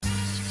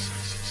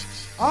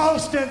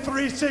Austin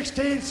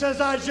 316 says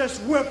I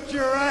just whipped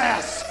your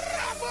ass.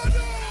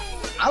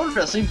 I would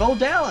have seen Bo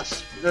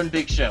Dallas run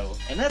Big Show,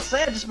 and that's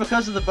sad just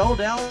because of the Bo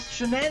Dallas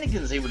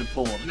shenanigans he would have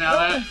pulled.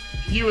 Now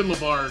you and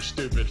LeVar are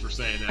stupid for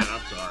saying that. I'm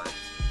sorry.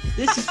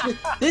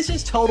 This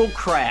is total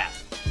crap.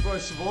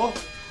 First of all,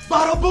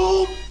 bada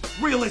boom,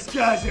 realest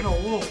guys in the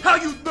world. How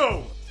you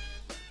know?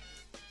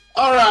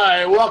 All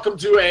right, welcome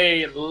to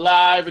a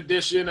live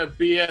edition of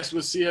BS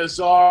with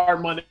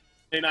CSR. Monday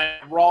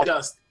Night Raw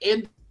just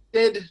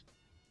ended.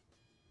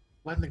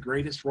 Wasn't the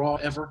greatest Raw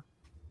ever?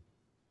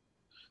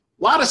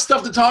 A lot of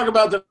stuff to talk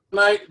about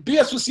tonight.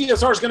 BS with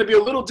CSR is going to be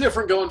a little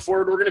different going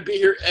forward. We're going to be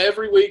here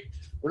every week.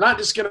 We're not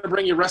just going to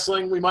bring you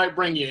wrestling. We might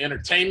bring you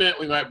entertainment.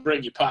 We might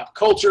bring you pop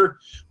culture.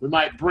 We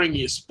might bring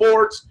you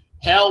sports.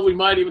 Hell, we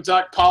might even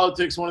talk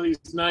politics one of these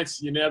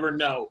nights. You never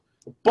know.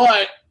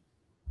 But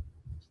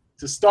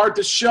to start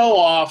the show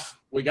off,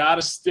 we got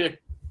to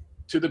stick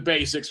to the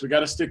basics. We got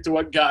to stick to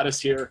what got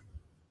us here.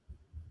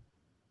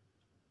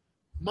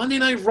 Monday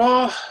Night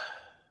Raw.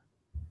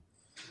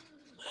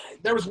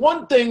 There was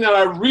one thing that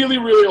I really,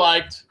 really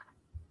liked,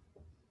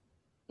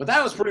 but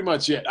that was pretty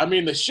much it. I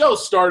mean, the show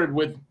started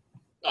with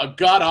a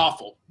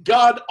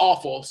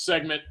god-awful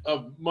segment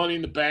of Money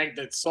in the Bank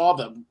that saw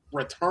the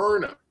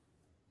return of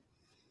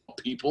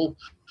people.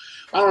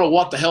 I don't know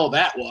what the hell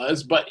that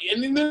was, but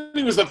and then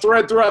it was a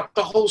thread throughout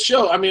the whole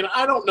show. I mean,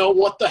 I don't know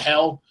what the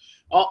hell.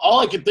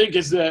 All I can think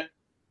is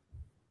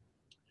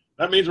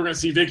that means we're going to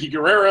see Vicky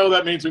Guerrero.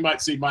 That means we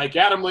might see Mike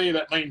Adamle.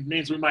 That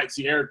means we might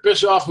see Eric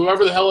Bischoff,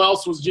 whoever the hell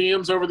else was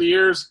GMs over the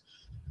years.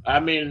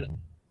 I mean,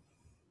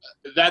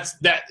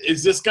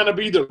 is this going to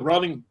be the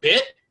running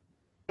bit?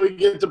 We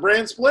get the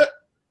brand split?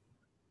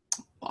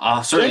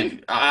 I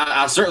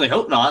certainly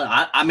hope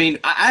not. I mean,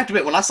 I have to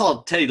admit, when I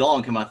saw Teddy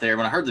Long come out there,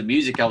 when I heard the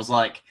music, I was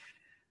like,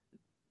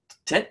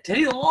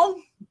 Teddy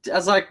Long? I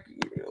was like,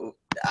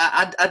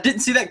 I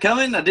didn't see that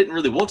coming. I didn't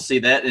really want to see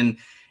that.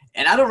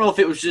 And I don't know if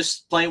it was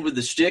just playing with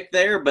the shtick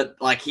there, but,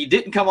 like, he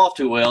didn't come off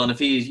too well. And if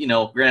he's,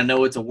 granted, I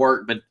know it's a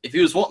work, but if he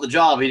was wanting the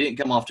job, he didn't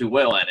come off too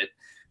well at it.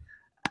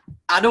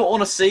 I don't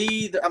want to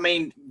see – I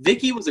mean,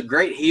 Vicky was a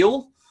great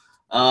heel.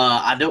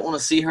 I don't want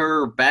to see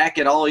her back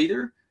at all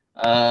either.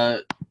 I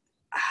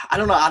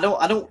don't know. I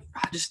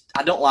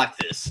don't like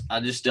this. I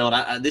just don't.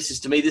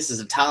 To me, this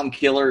is a time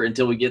killer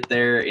until we get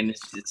there, and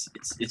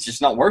it's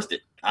just not worth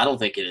it. I don't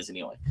think it is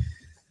anyway.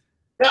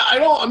 Yeah, I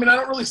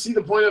don't really see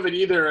the point of it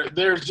either.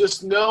 There's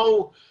just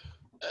no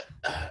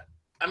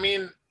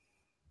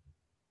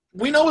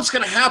we know what's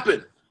going to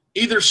happen.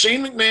 Either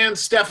Shane McMahon,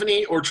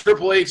 Stephanie, or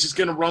Triple H is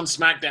going to run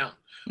SmackDown.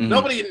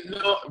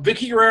 Mm-hmm.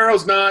 Vicky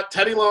Guerrero's not,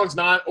 Teddy Long's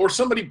not, or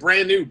somebody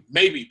brand new,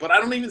 maybe. But I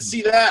don't even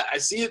see that. I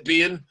see it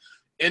being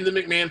in the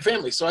McMahon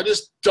family. So I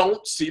just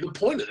don't see the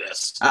point of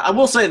this. I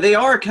will say they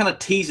are kind of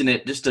teasing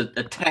it just a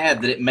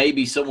tad that it may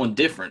be someone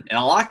different, and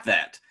I like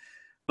that.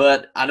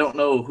 But I don't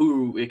know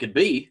who it could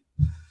be.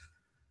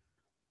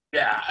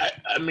 Yeah,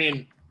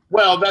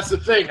 well, that's the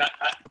thing.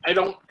 I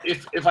don't –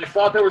 if I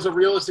thought there was a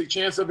realistic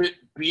chance of it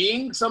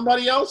being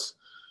somebody else,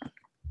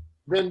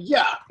 then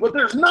yeah. But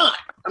there's not.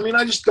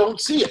 I just don't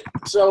see it.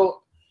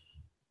 So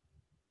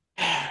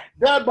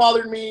that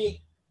bothered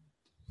me.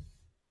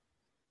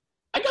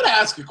 I got to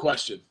ask a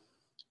question.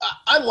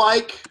 I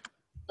like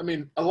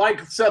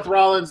Seth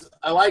Rollins.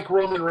 I like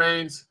Roman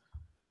Reigns.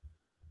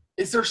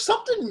 Is there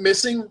something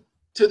missing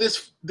to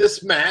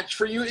this match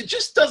for you? It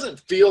just doesn't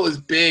feel as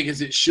big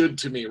as it should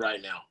to me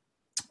right now.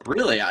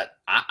 Really,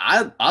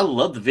 I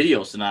love the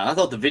videos tonight. I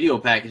thought the video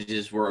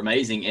packages were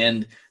amazing,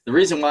 and the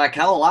reason why I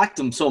kind of liked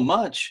them so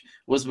much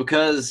was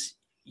because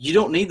you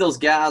don't need those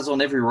guys on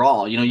every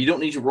Raw. You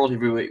don't need your World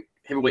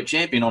Heavyweight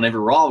Champion on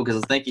every Raw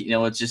because I think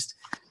it's just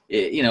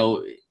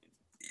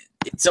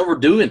it's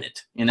overdoing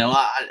it.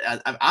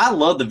 I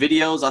love the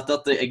videos. I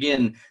thought that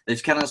again,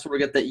 they've kind of sort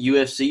of got that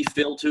UFC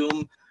feel to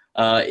them.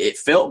 It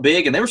felt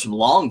big, and there were some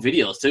long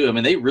videos too.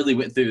 They really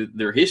went through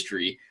their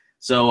history.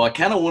 So I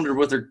kind of wondered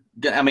what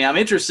I'm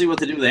interested to see what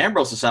they do with the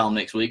Ambrose Asylum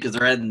next week because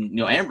they're adding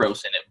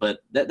Ambrose in it. But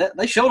that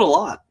they showed a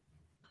lot.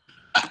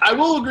 I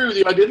will agree with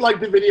you. I did like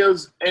the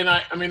videos, and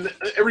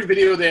every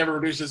video they ever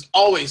produce is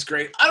always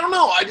great. I don't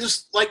know. I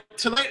just like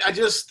tonight. I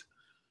just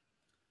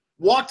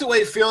walked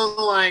away feeling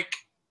like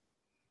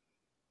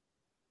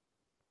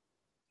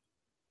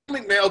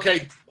McMahon.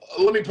 Okay,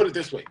 let me put it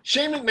this way.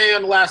 Shane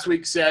McMahon last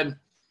week said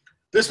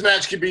this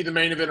match could be the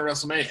main event of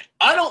WrestleMania.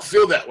 I don't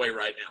feel that way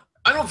right now.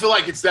 I don't feel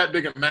like it's that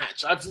big a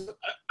match.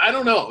 I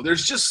don't know.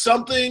 There's just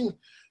something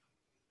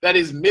that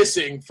is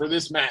missing for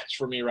this match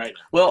for me right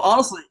now. Well,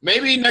 honestly,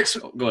 maybe next.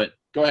 Go ahead.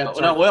 Go ahead.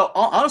 No, well,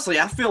 honestly,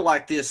 I feel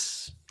like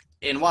this,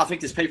 and while I think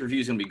this pay-per-view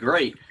is going to be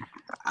great,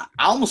 I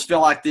almost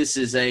feel like this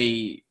is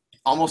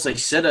almost a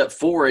setup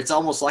for. It's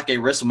almost like a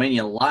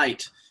WrestleMania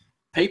light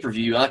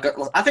pay-per-view.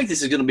 I think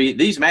this is going to be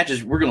these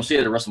matches we're going to see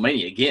at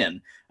WrestleMania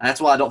again. That's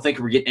why I don't think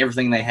we're getting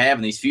everything they have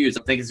in these feuds.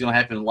 I think it's going to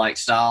happen like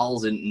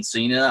Styles and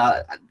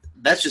Cena.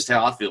 That's just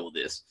how I feel with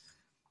this.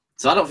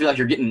 So I don't feel like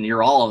you're getting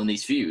your all in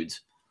these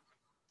feuds.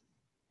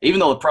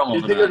 Even though the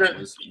promo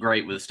was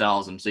great with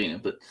Styles and Cena.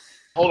 But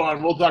hold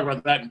on. We'll talk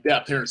about that in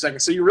depth here in a second.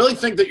 So you really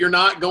think that you're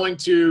not going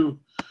to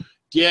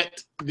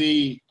get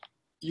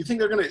you think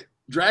they're going to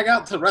drag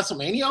out to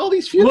WrestleMania all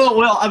these feuds?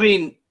 Well, I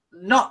mean,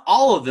 not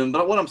all of them,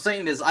 but what I'm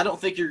saying is I don't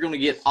think you're going to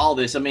get all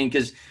this. I mean,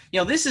 because,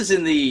 this is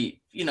in the,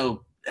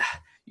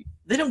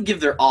 they don't give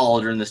their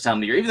all during this time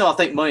of the year, even though I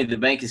think Money in the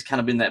Bank has kind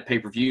of been that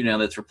pay-per-view now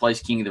that's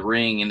replaced King of the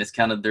Ring, and it's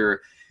kind of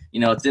their,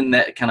 it's in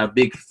that kind of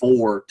big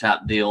four type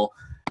deal.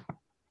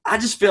 I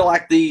just feel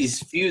like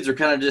these feuds are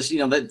kind of just,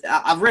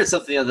 I've read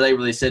something the other day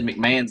where they said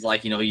McMahon's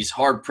like, he's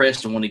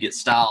hard-pressed to want to get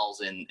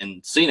Styles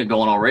and Cena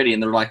going already,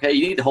 and they're like, hey,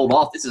 you need to hold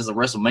off. This is a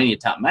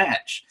WrestleMania-type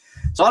match.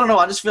 So I don't know.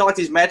 I just feel like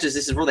these matches,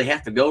 this is where they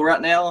have to go right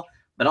now,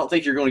 but I don't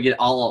think you're going to get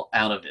all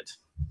out of it.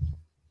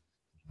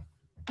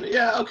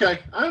 Yeah, okay.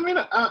 I mean,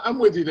 I'm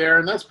with you there,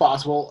 and that's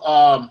possible.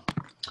 All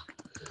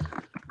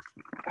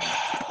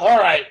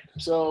right.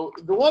 So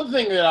the one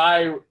thing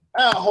that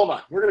hold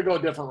on. We're going to go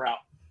a different route.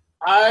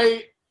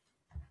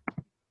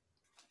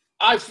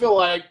 I feel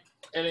like,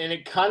 and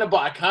it kind of,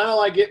 I kind of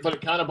like it, but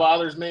it kind of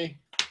bothers me.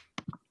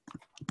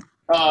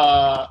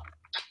 I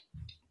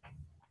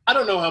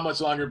don't know how much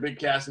longer Big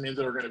Cass and Enzo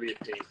are going to be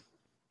a team.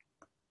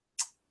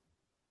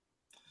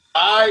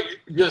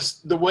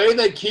 The way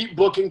they keep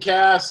booking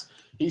Cass,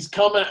 he's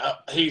coming.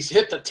 He's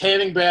hit the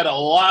tanning bed a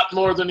lot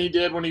more than he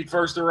did when he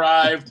first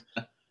arrived.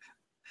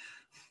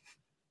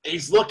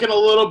 He's looking a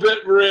little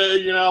bit,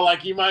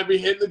 like he might be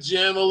hitting the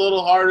gym a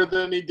little harder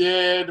than he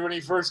did when he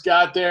first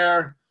got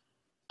there.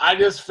 I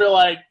just feel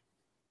like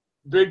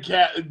Vince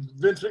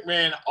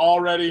McMahon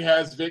already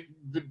has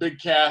Big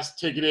Cass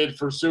ticketed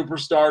for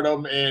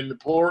superstardom, and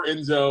poor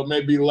Enzo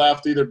may be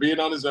left either being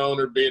on his own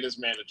or being his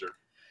manager.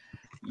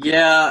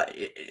 Yeah,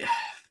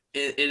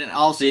 and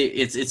also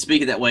it's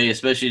speaking that way,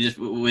 especially just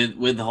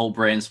with the whole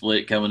brand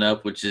split coming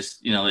up, which is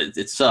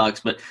it sucks.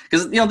 But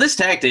because this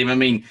tag team, I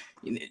mean,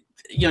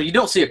 you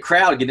don't see a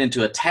crowd get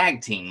into a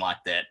tag team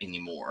like that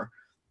anymore.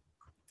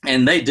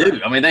 And they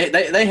do. I mean,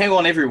 they hang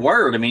on every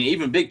word. I mean,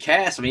 even Big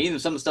Cass, I mean, even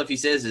some of the stuff he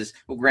says is,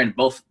 well, granted,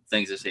 both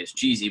things they say is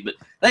cheesy, but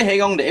they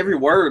hang on to every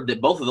word that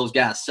both of those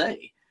guys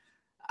say.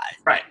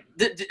 Right.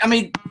 I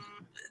mean,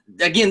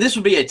 again, this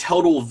would be a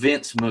total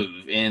Vince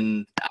move,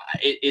 and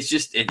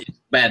it's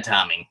bad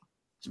timing.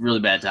 It's really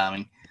bad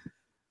timing.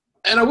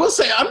 And I will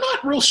say, I'm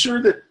not real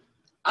sure that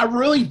I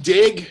really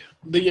dig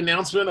the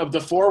announcement of the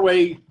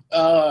four-way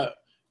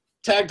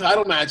tag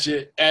title match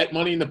at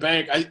Money in the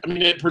Bank. I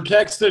mean, it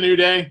protects the New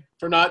Day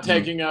for not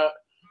taking a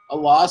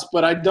loss,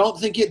 but I don't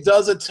think it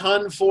does a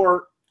ton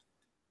for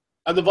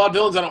the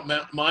Vaudevillains. I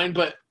don't mind,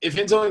 but if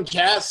Enzo and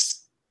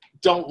Cass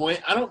don't win,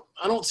 I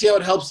don't see how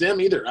it helps them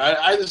either.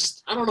 I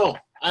don't know.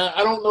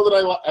 I don't know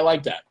that I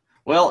like that.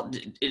 Well,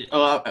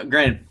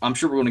 granted, I'm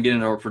sure we're going to get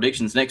into our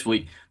predictions next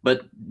week,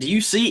 but do you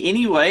see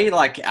any way,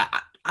 like,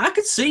 I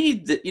could see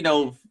that,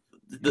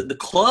 the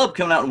club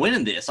coming out and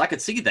winning this. I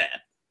could see that.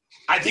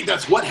 I think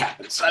that's what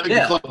happens. I think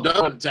the club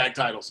does win tag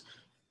titles.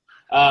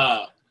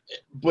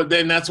 But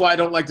then that's why I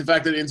don't like the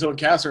fact that Enzo and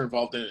Cass are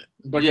involved in it.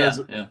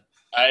 Because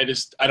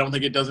I don't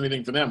think it does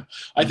anything for them.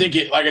 I think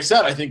like I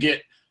said, I think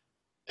it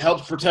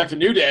helps protect the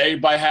New Day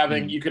by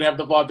having, you could have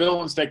the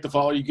Vaudevillains take the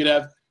fall, or you could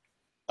have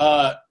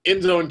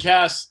Enzo and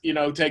Cass,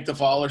 take the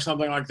fall or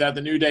something like that.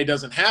 The New Day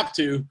doesn't have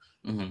to,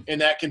 and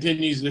that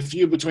continues the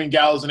feud between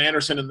Gallows and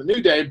Anderson and the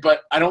New Day.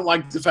 But I don't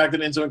like the fact that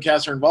Enzo and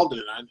Cass are involved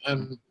in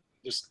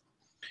it.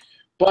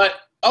 But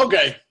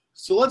okay,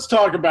 so let's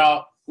talk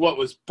about what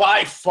was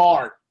by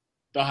far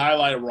the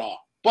highlight of Raw.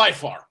 By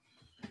far.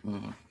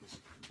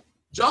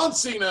 John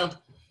Cena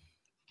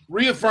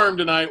reaffirmed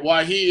tonight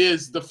why he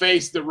is the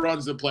face that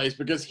runs the place,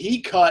 because he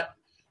cut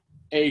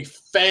a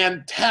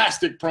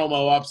fantastic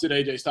promo opposite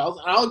AJ Styles.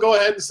 And I'll go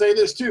ahead and say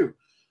this too.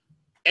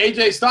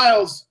 AJ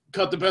Styles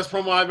cut the best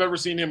promo I've ever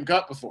seen him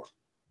cut before.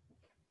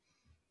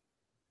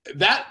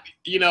 That,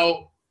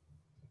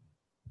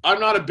 I'm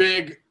not a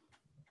big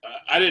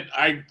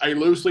I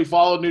loosely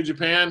followed New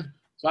Japan,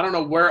 so I don't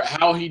know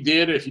how he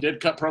did, if he did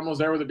cut promos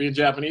there with it being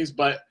Japanese,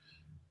 but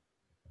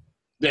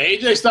the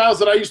AJ Styles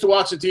that I used to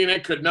watch at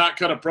TNA could not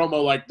cut a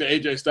promo like the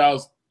AJ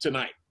Styles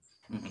tonight.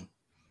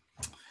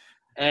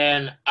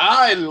 And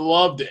I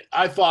loved it.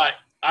 I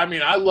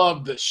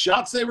loved the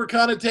shots they were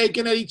kind of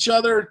taking at each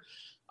other.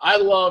 I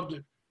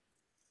loved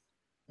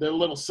the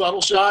little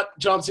subtle shot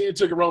John Cena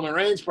took at Roman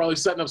Reigns, probably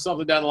setting up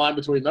something down the line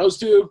between those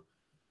two.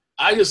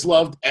 I just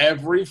loved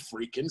every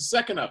freaking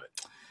second of it.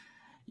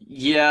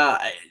 Yeah,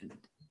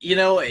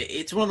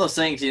 it's one of those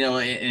things,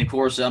 and of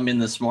course I'm in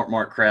the smart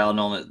mark crowd and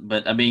all that,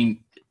 but I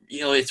mean,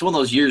 it's one of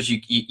those years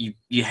you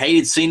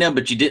hated Cena,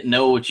 but you didn't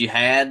know what you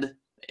had,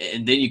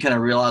 and then you kind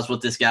of realize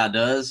what this guy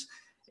does,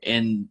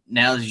 and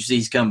now as you see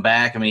he's come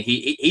back, I mean,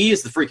 he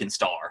is the freaking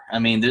star. I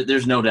mean,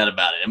 there's no doubt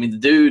about it. I mean, the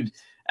dude,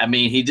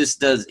 he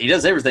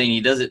does everything. He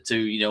does it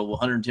to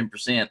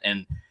 110%,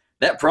 and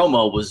that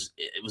promo was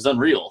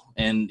unreal.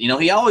 And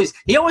he always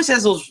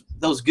has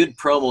those good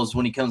promos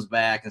when he comes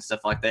back and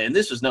stuff like that. And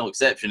this was no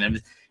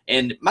exception.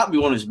 And it might be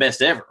one of his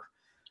best ever.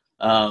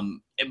 But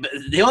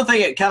the only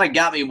thing that kind of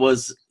got me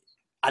was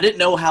I didn't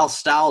know how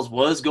Styles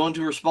was going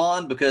to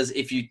respond, because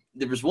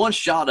there was one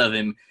shot of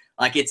him,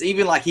 Like, it's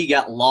even like he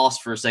got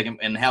lost for a second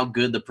and how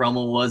good the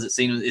promo was.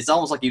 It's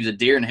almost like he was a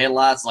deer in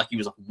headlights. Like, he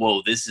was like,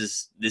 whoa, this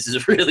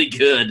is really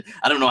good.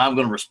 I don't know how I'm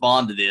going to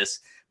respond to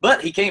this.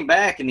 But he came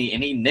back and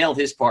he nailed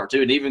his part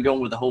too, and even going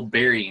with the whole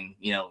burying,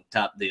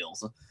 type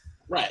deals.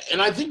 Right.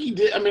 And I think he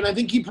did. I mean, I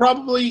think he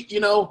probably,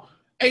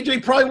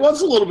 AJ probably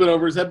was a little bit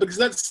over his head because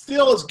that's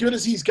still as good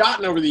as he's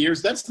gotten over the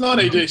years. That's not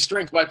AJ's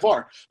strength by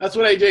far. That's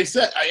what AJ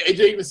said. AJ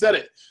even said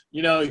it.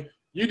 You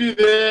do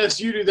this,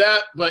 you do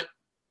that, but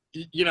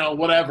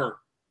whatever.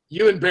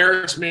 You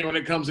embarrass me when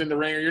it comes in the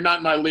ring, or you're not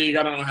in my league.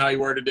 I don't know how he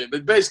worded it.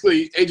 But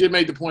basically, AJ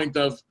made the point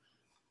of,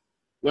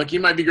 look, you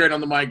might be great on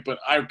the mic, but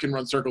I can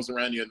run circles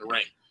around you in the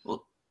ring.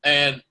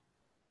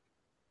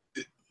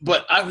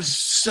 But I was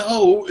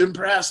so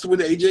impressed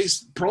with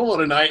AJ's promo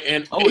tonight.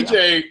 And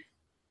AJ –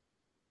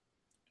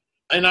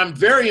 and I'm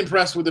very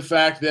impressed with the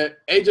fact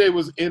that AJ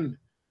was in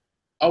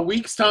a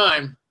week's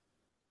time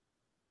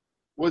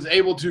was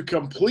able to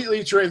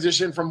completely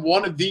transition from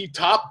one of the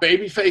top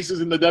baby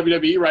faces in the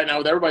WWE right now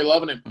with everybody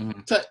loving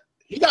him.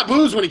 He got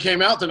booze when he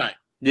came out tonight.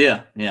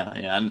 Yeah.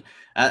 And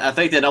I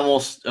think that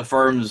almost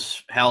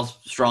affirms how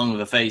strong of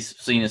a face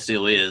Cena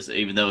still is,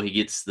 even though he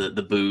gets the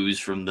booze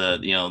from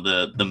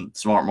the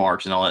smart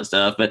marks and all that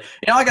stuff. But,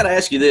 I got to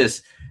ask you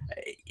this.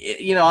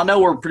 I know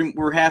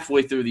we're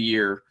halfway through the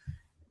year,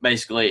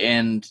 basically,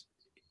 and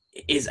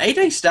is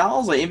AJ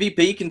Styles an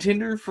MVP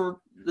contender for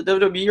the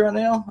WWE right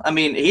now? I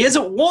mean, he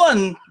hasn't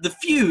won the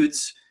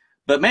feuds,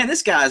 but man,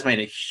 this guy's made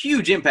a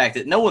huge impact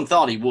that no one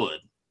thought he would.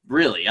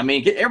 Really, I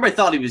mean, everybody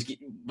thought he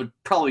would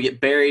probably get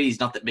buried.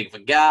 He's not that big of a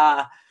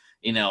guy,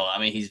 I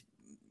mean, he's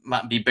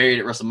might be buried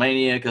at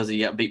WrestleMania because he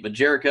got beat by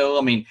Jericho.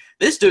 I mean,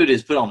 this dude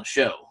has put on a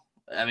show.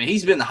 I mean,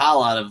 he's been the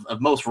highlight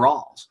of most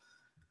Raws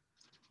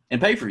and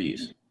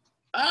pay-per-views.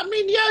 I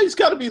mean, yeah, he's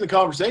got to be in the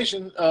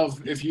conversation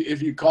of if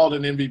you called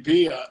an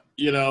MVP,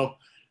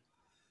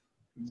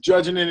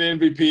 judging an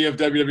MVP of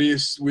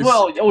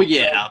WWE.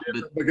 Yeah,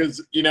 because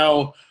an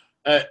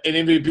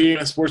MVP in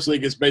a sports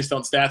league is based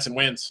on stats and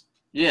wins.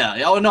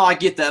 Yeah. Oh no, I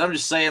get that. I'm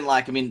just saying,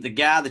 like, I mean, the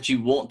guy that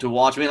you want to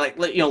watch. I mean, like,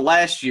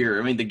 last year,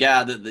 I mean, the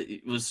guy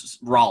that was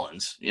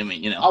Rollins. I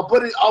mean, I'll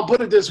put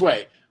it this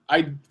way.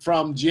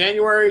 From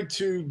January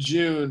to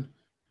June,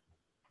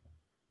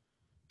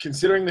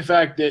 considering the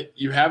fact that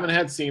you haven't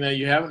had Cena,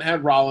 you haven't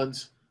had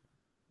Rollins,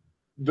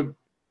 the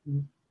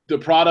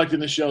product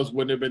in the shows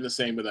wouldn't have been the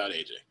same without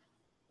AJ.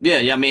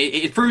 Yeah. I mean,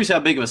 it proves how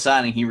big of a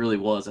signing he really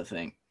was, I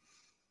think.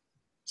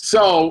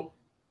 So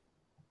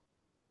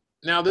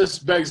now this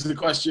begs the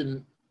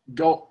question.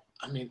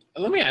 Let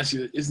me ask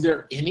you: is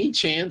there any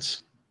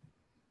chance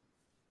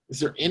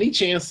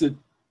that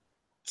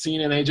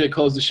Cena and AJ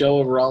close the show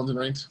over Rollins and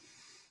Reigns?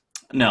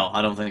 No,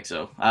 I don't think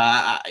so.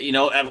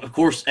 Of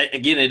course,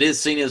 again, it is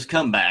Cena's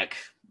comeback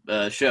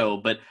show,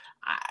 but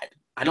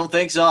I don't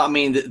think so. I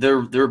mean,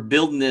 they're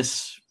building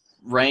this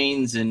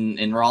Reigns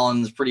and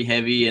Rollins pretty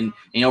heavy, and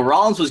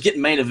Rollins was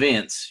getting main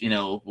events.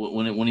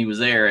 When he was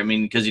there. I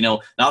mean, because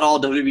not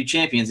all WWE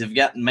champions have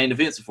gotten main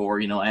events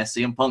before. Ask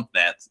CM Punk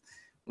that.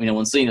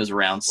 When Cena's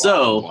around.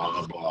 Blah,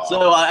 blah, blah.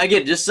 So I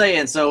get just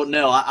saying. So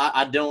no,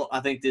 I don't. I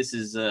think this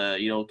is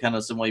kind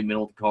of some way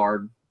middle of the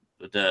card.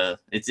 But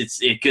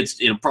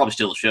it'll probably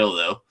steal the show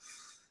though.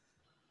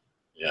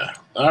 Yeah.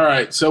 All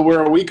right. So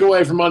we're a week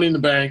away from Money in the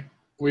Bank.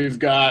 We've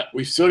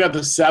still got the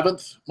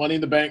 7th Money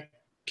in the Bank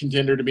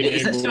contender to be named.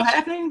 Is that still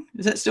happening?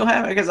 Is that still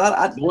happening? Because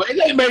the way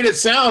they made it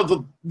sound,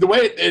 the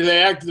way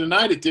they acted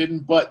tonight, it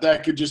didn't. But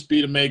that could just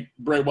be to make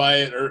Bray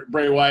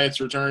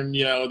Wyatt's return,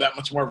 that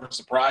much more of a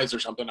surprise or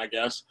something, I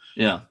guess.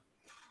 Yeah.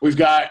 We've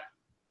got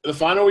the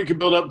final we could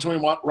build up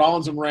between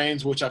Rollins and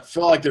Reigns, which I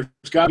feel like there's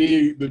got to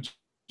be the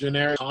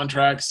generic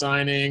contract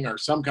signing or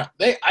some kind.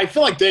 I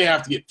feel like they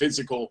have to get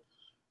physical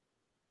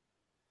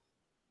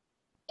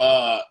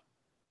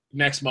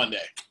next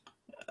Monday.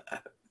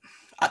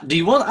 Do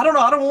you want? I don't know.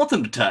 I don't want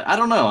them to touch. I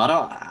don't know. I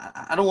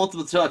don't want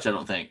them to touch. I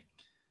don't think.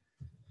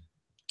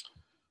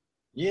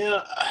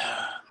 Yeah,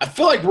 I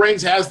feel like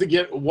Reigns has to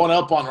get one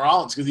up on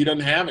Rollins because he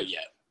doesn't have it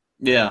yet.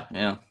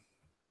 Yeah.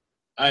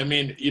 I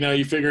mean,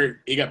 you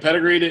figure he got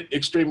pedigreed at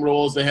Extreme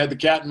Rules. They had the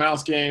cat and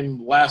mouse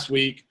game last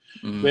week.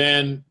 Mm-hmm.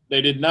 Then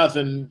they did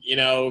nothing.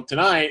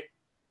 Tonight.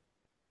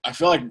 I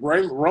feel like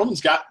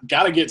Roman's got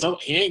to get something.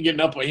 He ain't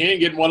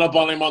getting one up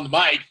on him on the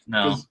mic.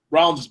 No. Because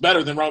Rollins is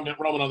better than Roman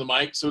on the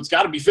mic, so it's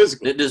got to be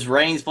physical. Does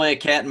Reigns play a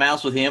cat and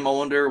mouse with him, I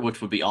wonder, which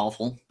would be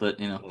awful, but,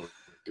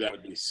 That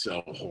would be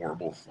so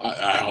horrible.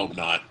 I hope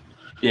not.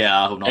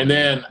 Yeah, I hope not. And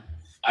then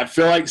I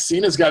feel like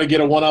Cena's got to get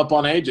a one-up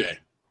on AJ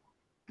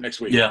next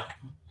week. Yeah.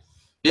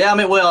 Yeah, I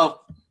mean,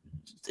 well,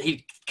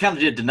 he kind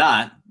of did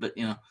tonight, but,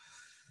 Yeah,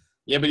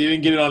 but he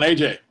didn't get it on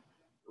AJ.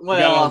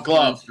 Well,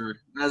 Glove.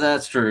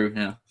 That's true,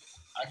 yeah.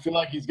 I feel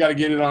like he's got to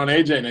get it on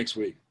AJ next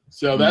week.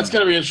 So that's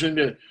going to be interesting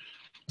to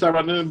talk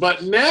about.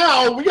 But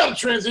now we got to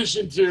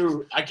transition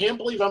to – I can't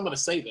believe I'm going to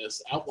say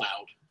this out loud.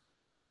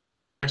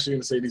 I'm actually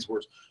going to say these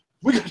words.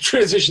 We got to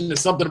transition to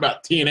something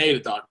about TNA to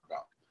talk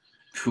about.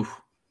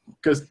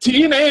 Because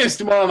TNA is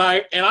tomorrow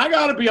night, and I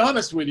got to be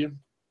honest with you. I'm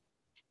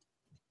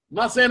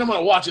not saying I'm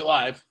going to watch it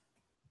live.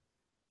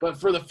 but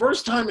for the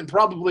first time in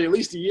probably at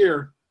least a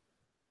year,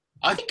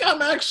 I think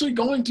I'm actually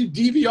going to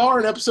DVR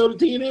an episode of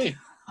TNA.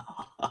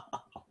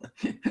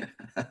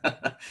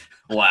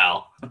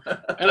 Wow.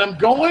 And I'm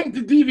going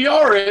to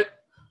DVR it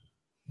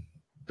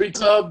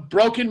because of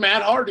Broken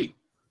Matt Hardy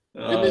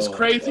and this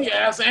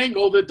crazy-ass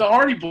angle that the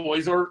Hardy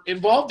Boys are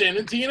involved in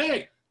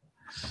TNA.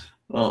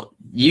 Well,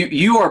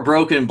 you are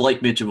broken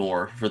Blake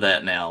Mitchell for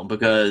that now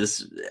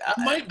because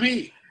I might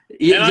be.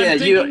 Yeah, I'm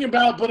thinking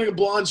about putting a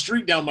blonde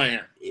streak down my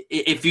hair.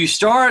 If you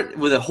start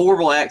with a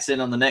horrible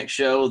accent on the next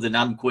show, then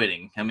I'm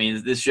quitting. I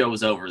mean, this show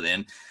is over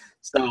then.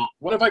 So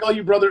what if I call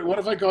you brother? What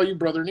if I call you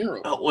Brother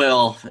Nero?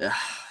 Well,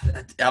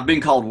 I've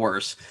been called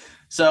worse.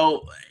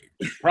 So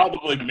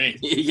probably me.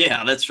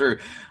 Yeah, that's true.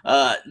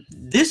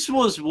 This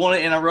was one,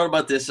 and I wrote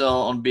about this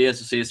on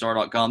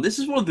bscsr.com. This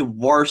is one of the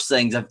worst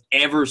things I've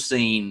ever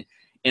seen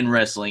in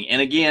wrestling.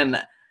 And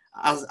again,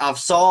 I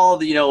saw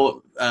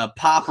the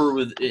Piper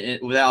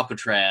with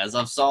Alcatraz.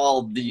 I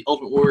saw the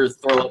Ultimate Warrior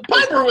throw up.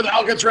 Piper with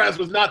Alcatraz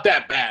was not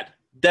that bad.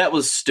 That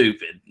was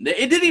stupid.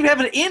 It didn't even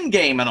have an end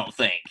game, I don't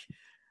think.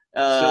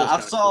 I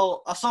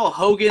saw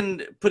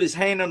Hogan put his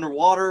hand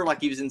underwater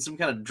like he was in some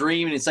kind of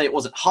dream and he'd say it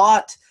wasn't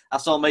hot. I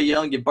saw Mae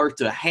Young give birth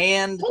to a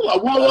hand. Hold on,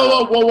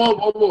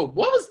 whoa.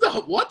 What's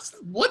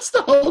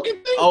the Hogan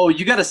thing? Oh,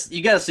 you gotta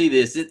see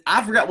this.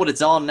 I forgot what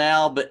it's on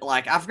now, but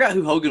like I forgot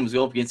who Hogan was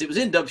going up against. It was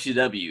in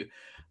WCW.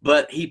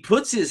 But he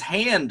puts his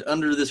hand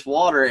under this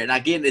water, and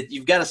again,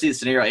 you've got to see the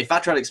scenario. If I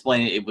try to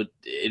explain it,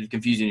 it'd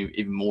confuse you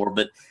even more.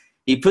 But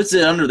he puts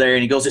it under there,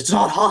 and he goes, "It's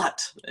not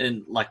hot,"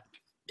 and like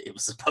it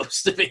was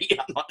supposed to be.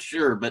 I'm not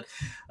sure, but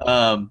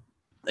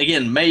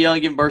again, Mae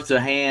Young giving birth to a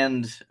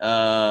hand.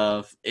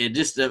 It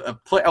just a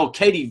play. Oh,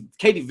 Katie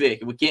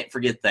Vick, we can't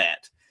forget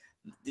that.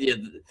 Yeah,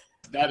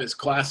 that is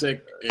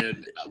classic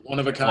and one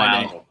of a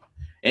kind. Wow.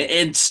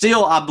 And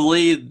still, I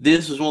believe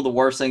this was one of the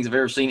worst things I've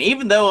ever seen.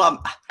 Even though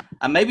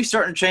I may be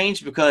starting to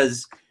change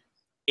because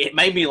it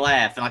made me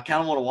laugh, and I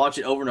kind of want to watch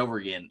it over and over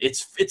again.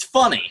 It's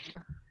funny.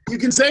 You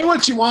can say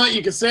what you want.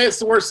 You can say it's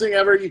the worst thing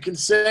ever. You can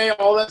say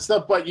all that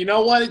stuff, but you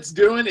know what it's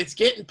doing? It's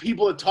getting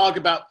people to talk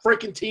about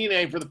freaking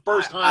TNA for the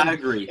first time I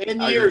agree. in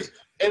years.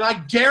 And I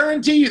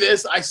guarantee you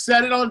this. I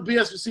said it on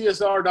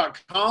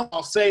bscsr.com.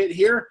 I'll say it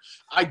here.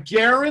 I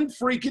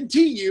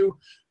guarantee you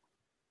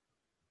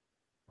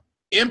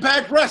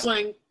Impact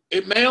Wrestling,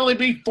 it may only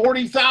be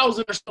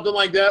 40,000 or something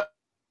like that.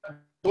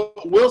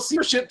 We'll see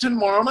your ship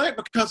tomorrow night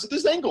because of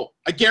this angle.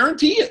 I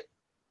guarantee it.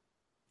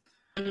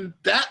 And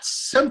that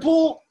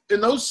simple,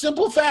 and those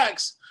simple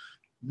facts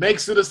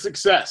makes it a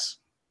success.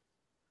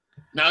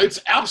 Now,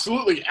 it's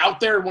absolutely out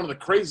there, one of the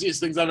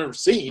craziest things I've ever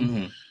seen.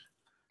 Mm-hmm.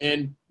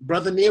 And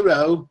Brother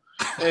Nero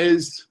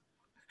is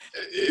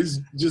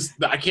just,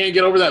 I can't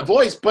get over that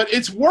voice, but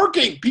it's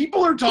working.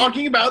 People are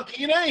talking about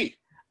TNA.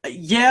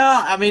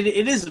 Yeah, I mean,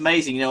 it is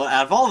amazing.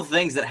 Out of all the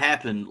things that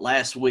happened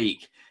last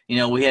week,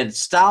 we had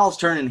Styles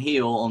turning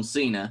heel on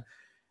Cena.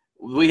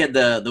 We had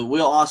the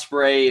Will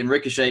Ospreay and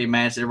Ricochet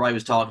match that everybody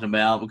was talking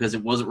about because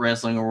it wasn't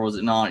wrestling or was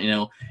it not,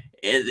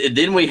 And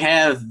then we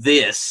have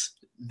this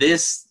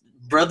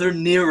Brother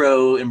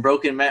Nero and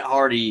Broken Matt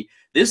Hardy.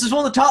 This is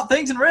one of the top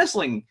things in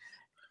wrestling.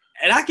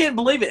 And I can't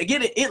believe it.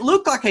 Again, it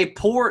looked like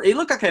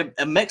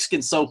a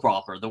Mexican soap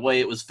opera the way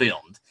it was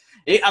filmed.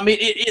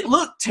 It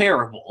looked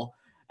terrible.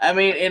 I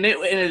mean, and it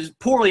was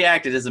poorly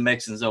acted as a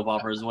Mexican soap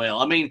opera as well.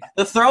 I mean,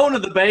 the throwing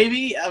of the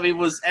baby,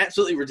 was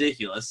absolutely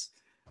ridiculous.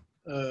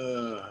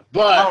 But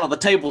I don't know, the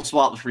table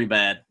swap was pretty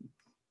bad.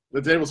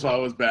 The table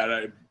swap was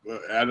bad.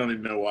 I don't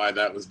even know why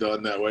that was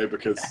done that way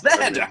because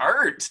that had to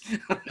hurt.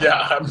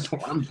 Yeah,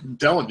 I'm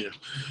telling you,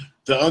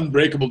 the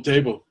unbreakable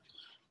table.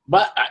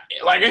 But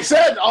like I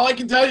said, all I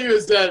can tell you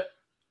is that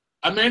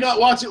I may not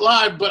watch it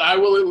live, but I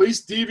will at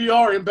least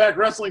DVR Impact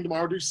Wrestling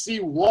tomorrow to see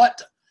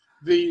what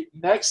the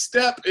next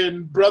step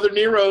in Brother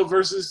Nero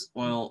versus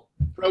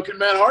Broken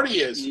Matt Hardy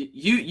is.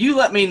 You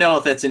let me know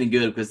if that's any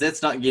good because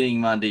that's not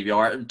getting my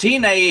DVR.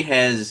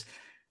 TNA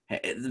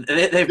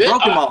they've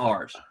broken my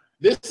heart.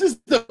 This is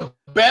the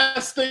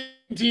best thing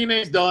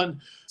TNA's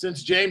done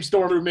since James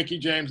Storm threw Mickey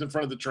James in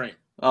front of the train.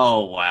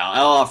 Oh, wow.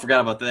 Oh, I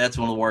forgot about that. That's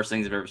one of the worst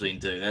things I've ever seen,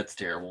 too. That's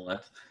terrible.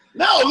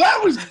 No, that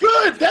was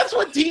good. That's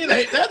what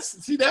TNA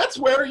 – that's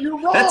where you're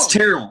wrong. That's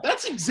terrible.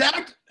 That's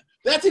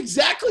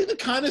exactly the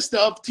kind of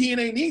stuff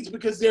TNA needs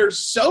because they're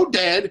so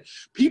dead.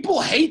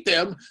 People hate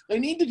them. They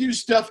need to do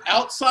stuff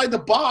outside the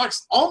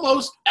box,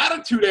 almost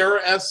Attitude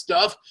Era-esque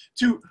stuff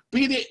to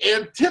be the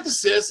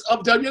antithesis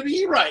of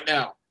WWE right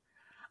now.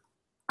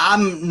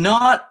 I'm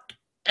not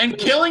 – And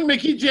killing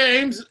Mickey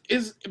James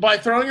is by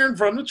throwing her in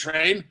front of the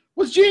train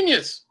was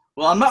genius.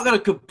 Well, I'm not going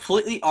to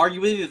completely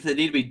argue with you that they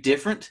need to be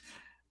different,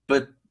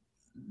 but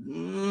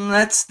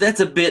that's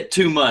a bit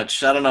too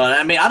much. I don't know.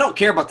 I mean, I don't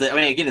care about that. I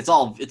mean, again,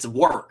 it's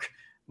work,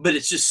 but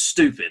it's just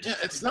stupid. Yeah,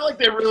 it's not like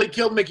they really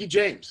killed Mickey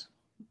James.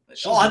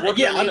 I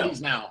know.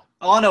 Now.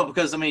 Oh, I know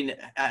because I mean,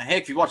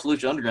 heck, if you watch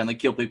Lucha Underground, they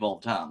kill people all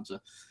the time. So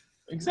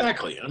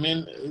exactly. I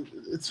mean,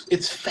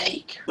 it's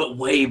fake, but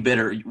way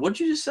better. What'd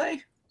you just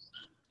say?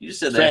 You just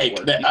said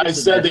fake. that. I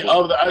said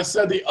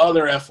the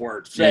other F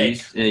word.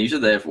 Fake. Yeah, you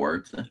said the F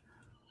word. So.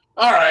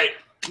 All right.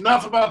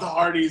 Enough about the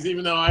Hardys,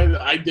 even though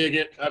I dig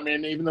it. I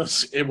mean, even though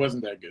it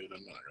wasn't that good, I'm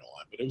not going to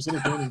lie. But it was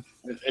entertaining,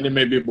 and it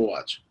made people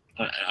watch.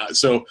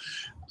 So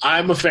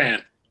I'm a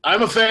fan.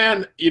 I'm a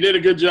fan. You did a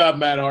good job,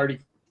 Matt Hardy.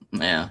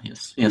 Yeah,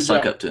 yes,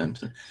 suck up to him.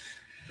 So.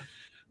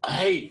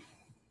 Hey,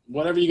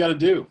 whatever you got to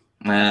do.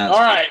 Nah, all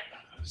right.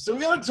 So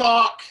we're going to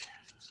talk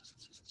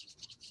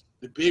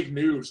the big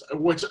news,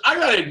 which I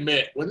got to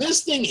admit, when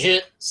this thing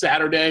hit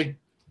Saturday,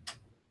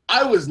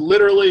 I was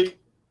literally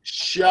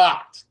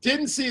shocked.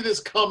 Didn't see this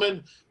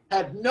coming. We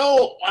had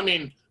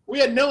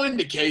no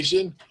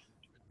indication.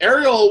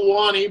 Ariel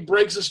Helwani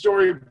breaks the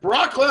story.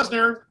 Brock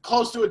Lesnar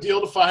close to a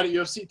deal to fight at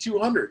UFC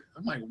 200.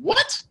 I'm like,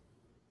 what?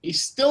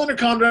 He's still under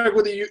contract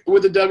with the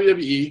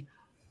WWE.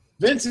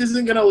 Vince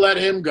isn't going to let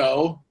him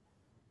go.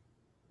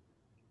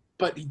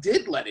 But he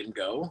did let him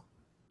go.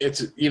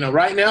 It's,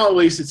 right now at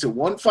least it's a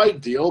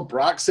one-fight deal.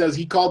 Brock says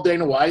he called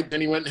Dana White, then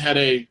he went and had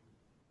a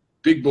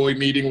big boy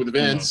meeting with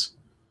Vince. Mm-hmm.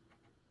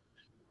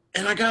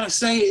 And I got to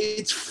say,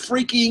 it's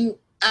freaking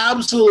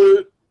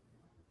absolute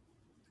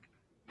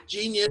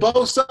genius.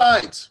 Both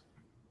sides.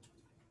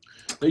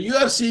 The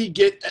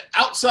UFC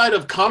outside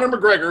of Conor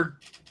McGregor,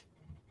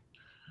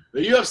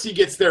 the UFC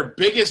gets their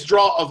biggest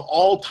draw of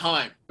all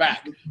time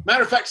back.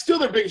 Matter of fact, still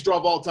their biggest draw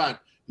of all time.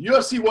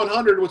 UFC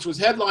 100, which was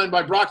headlined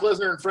by Brock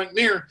Lesnar and Frank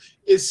Mir,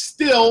 is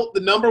still the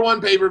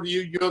 #1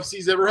 pay-per-view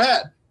UFC's ever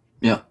had.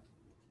 Yeah.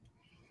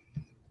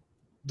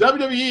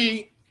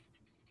 WWE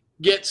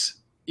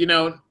gets,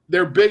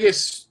 their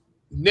biggest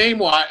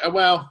name-wise,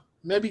 well,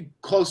 maybe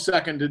close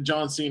second to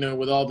John Cena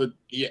with all the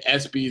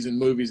ESPYs and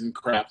movies and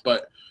crap,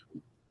 but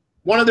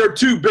one of their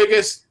two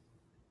biggest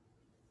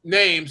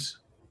names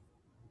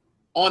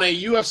on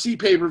a UFC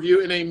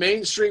pay-per-view in a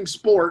mainstream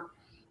sport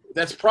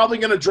that's probably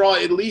going to draw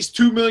at least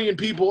 2 million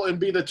people and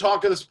be the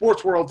talk of the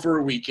sports world for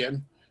a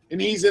weekend,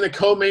 and he's in a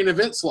co-main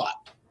event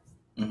slot.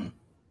 Mm-hmm.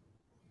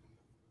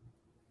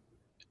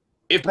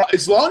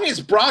 As long as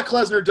Brock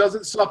Lesnar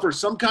doesn't suffer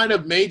some kind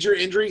of major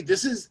injury,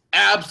 this is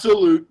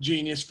absolute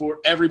genius for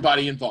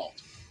everybody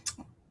involved.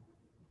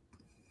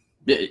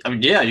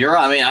 Yeah, you're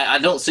right. I mean, I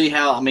don't see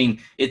how. I mean,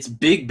 it's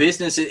big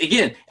business.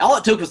 Again, all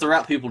it took was the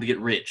right people to get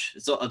rich.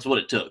 That's what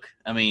it took.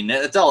 I mean,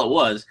 that's all it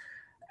was.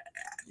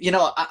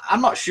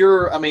 I'm not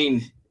sure. I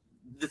mean,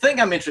 the thing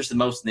I'm interested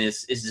most in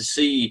this is to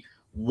see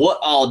what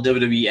all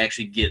WWE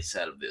actually gets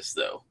out of this,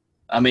 though.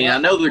 I mean, I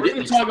know we're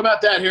going to talk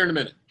about that here in a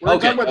minute. We're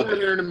going to talk about that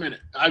here in a minute.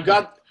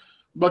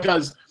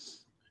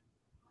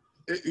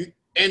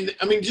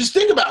 Just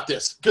think about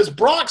this, because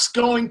Brock's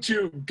going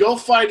to go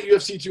fight at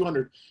UFC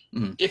 200.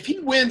 Mm-hmm. If he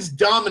wins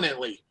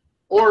dominantly,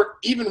 or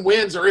even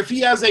wins, or if he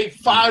has a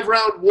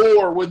 5-round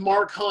war with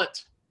Mark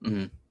Hunt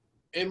mm-hmm.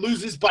 and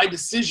loses by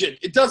decision,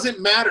 it doesn't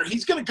matter.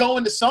 He's going to go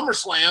into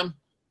SummerSlam,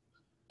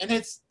 and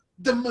it's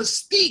the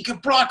mystique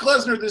of Brock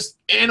Lesnar, this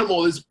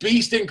animal, this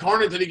beast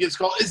incarnate that he gets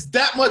called, is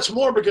that much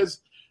more, because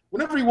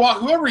whenever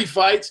whoever he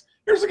fights,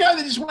 here's a guy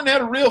that just went and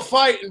had a real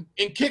fight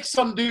and kicked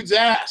some dude's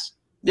ass.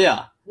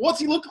 Yeah. What's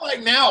he look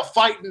like now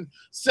fighting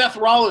Seth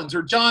Rollins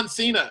or John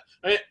Cena?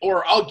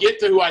 Or I'll get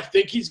to who I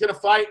think he's going to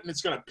fight, and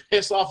it's going to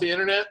piss off the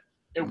internet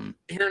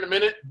here in a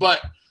minute.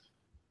 But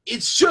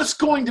it's just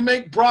going to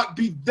make Brock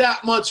be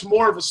that much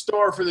more of a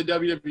star for the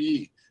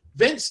WWE.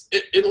 Vince,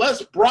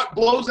 unless Brock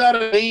blows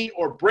out a knee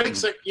or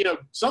breaks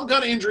some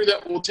kind of injury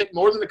that will take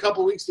more than a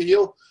couple of weeks to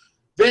heal,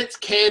 Vince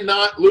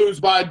cannot lose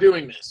by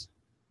doing this.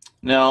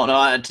 No.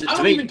 I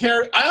don't even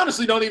care. I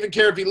honestly don't even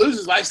care if he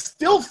loses. I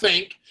still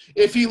think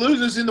if he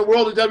loses in the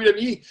world of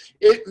WWE,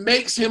 it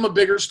makes him a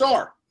bigger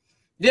star.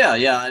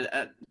 Yeah.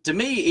 To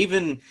me,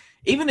 even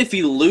if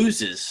he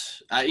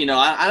loses,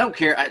 I don't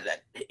care.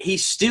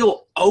 He's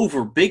still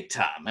over big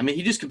time. I mean,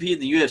 he just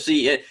competed in the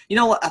UFC.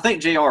 I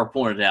think JR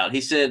pointed out.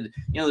 He said,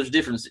 there's a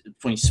difference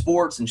between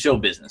sports and show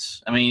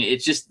business. I mean,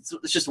 it's just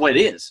the way it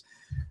is.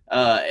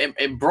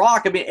 And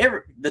Brock, I mean,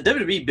 the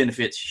WWE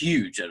benefits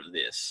huge out of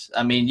this.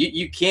 I mean,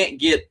 you can't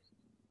get,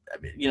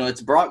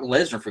 it's Brock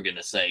Lesnar, for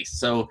goodness sake.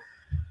 So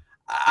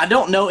I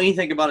don't know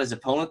anything about his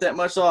opponent that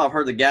much, though. I've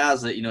heard the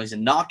guys that, he's a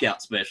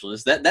knockout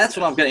specialist. That's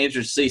what I'm kind of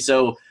interested to see.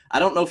 So I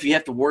don't know if you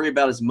have to worry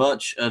about as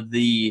much of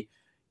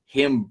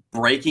him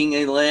breaking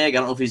a leg. I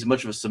don't know if he's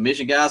much of a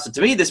submission guy. So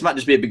to me, this might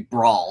just be a big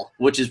brawl,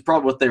 which is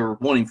probably what they were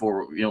wanting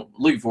for,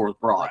 looking for with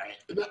Brock.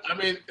 Right.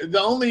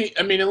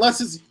 I mean, unless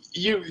it's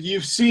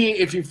you've seen,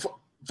 if you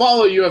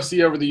follow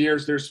UFC over the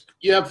years,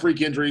 you have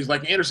freak injuries.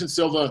 Like Anderson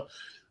Silva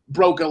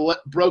broke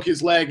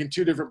his leg in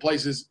 2 different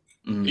places.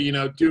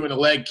 Mm-hmm. Doing a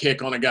leg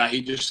kick on a guy.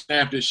 He just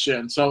snapped his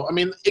shin. So, I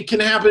mean, it can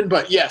happen,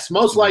 but yes,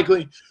 most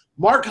likely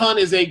Mark Hunt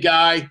is a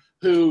guy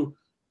who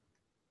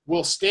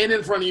will stand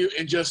in front of you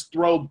and just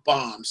throw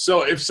bombs.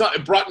 So if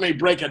Brock may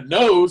break a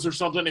nose or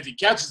something if he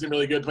catches him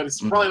really good, but it's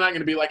probably not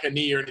going to be like a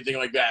knee or anything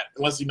like that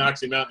unless he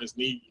knocks him out in his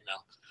knee,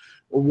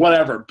 or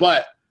whatever.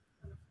 But,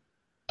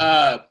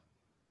 how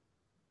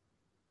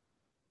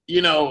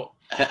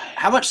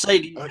much say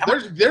do you,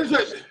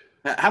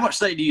 how much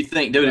say do you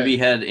think WWE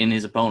had in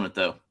his opponent,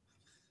 though?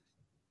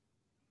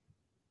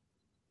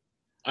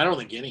 I don't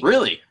think any.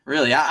 Really?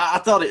 I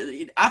thought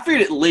I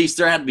figured at least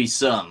there had to be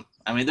some.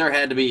 I mean, there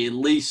had to be at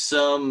least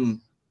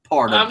some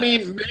part of I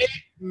mean,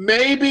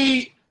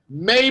 maybe,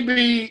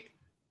 maybe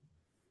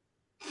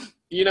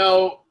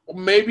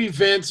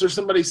Vince or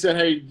somebody said,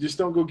 hey, just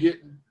don't go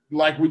get,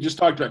 like we just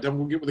talked about, don't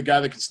go get with a guy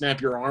that can snap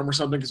your arm or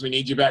something because we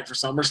need you back for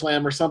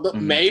SummerSlam or something.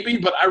 Mhm. Maybe,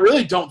 but I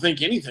really don't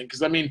think anything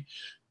because, I mean,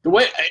 the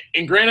way –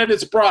 and granted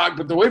it's Brock,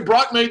 but the way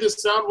Brock made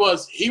this sound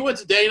was he went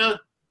to Dana.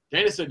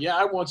 Dana said, yeah,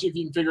 I want you if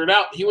you can figure it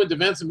out. He went to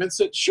Vince, and Vince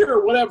said,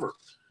 sure, whatever.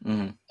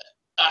 Mm-hmm.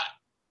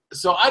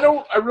 So I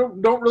don't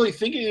really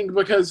think anything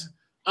because,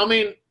 I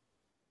mean,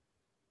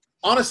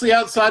 honestly,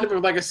 outside of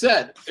it, like I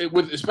said,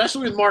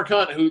 especially with Mark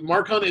Hunt,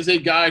 Mark Hunt is a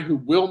guy who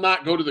will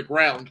not go to the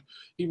ground.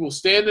 He will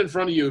stand in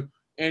front of you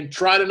and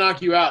try to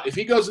knock you out. If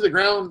he goes to the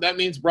ground, that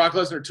means Brock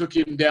Lesnar took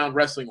him down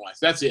wrestling-wise.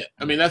 That's it.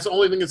 I mean, that's the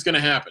only thing that's going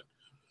to happen.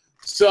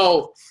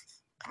 So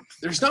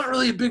there's not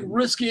really a big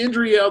risky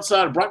injury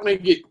outside of Brock may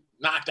get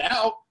knocked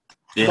out,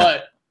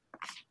 but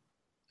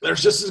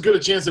there's just as good a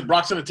chance that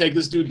Brock's going to take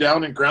this dude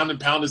down and ground and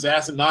pound his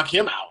ass and knock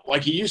him out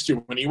like he used to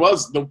when he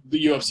was the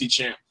UFC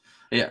champ.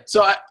 Yeah.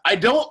 So I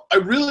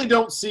really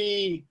don't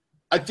see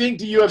 – I think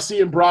the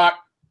UFC and Brock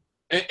 –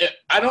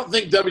 I don't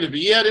think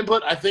WWE had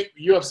input. I think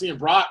UFC and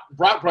Brock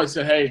probably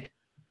said, hey,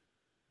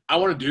 I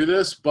want to do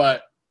this,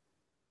 but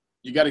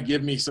you got to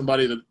give me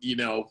somebody that,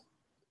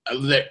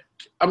 that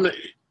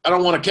I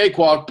don't want a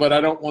cakewalk, but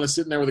I don't want to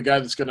sit in there with a guy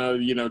that's going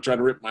to, try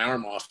to rip my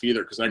arm off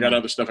either because I got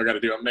other stuff I got to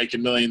do. I'm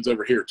making millions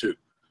over here too.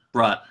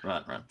 Right.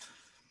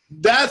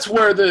 That's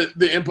where the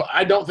input –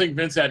 I don't think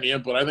Vince had any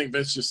input. I think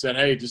Vince just said,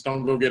 hey, just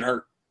don't go get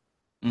hurt.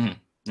 Mm-hmm.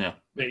 Yeah.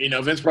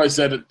 Vince probably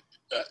said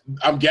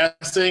 – I'm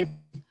guessing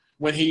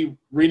when he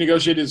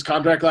renegotiated his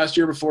contract last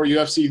year before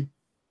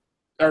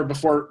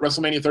before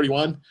WrestleMania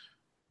 31,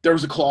 there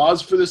was a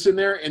clause for this in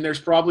there, and there's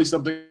probably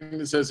something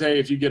that says, hey,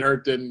 if you get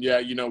hurt, then,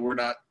 we're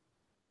not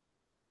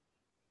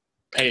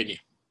paying you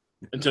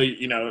until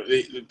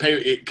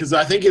pay because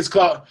I think his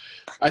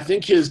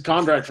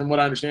contract, from what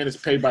I understand, is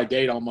paid by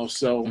date almost.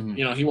 So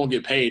he won't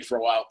get paid for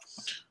a while.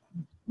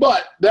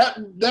 But that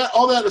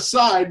all that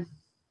aside,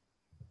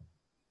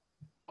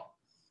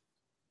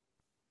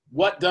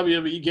 what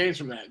WWE gains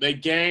from that? They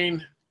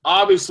gain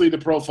obviously the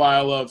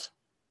profile of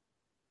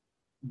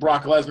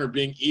Brock Lesnar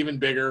being even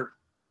bigger.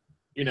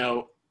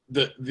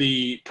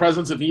 The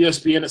presence of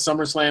ESPN at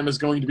SummerSlam is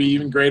going to be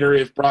even greater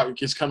if Brock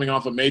is coming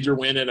off a major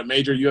win at a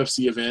major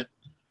UFC event.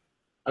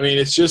 I mean,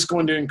 it's just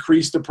going to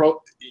increase the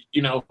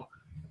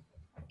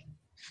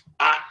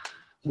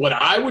what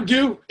I would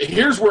do,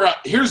 here's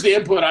the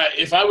input.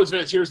 If I was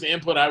Vince, here's the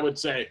input I would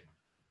say.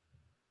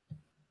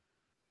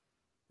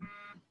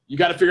 You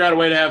got to figure out a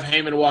way to have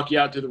Heyman walk you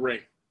out to the ring,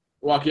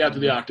 walk you out to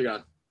the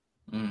octagon.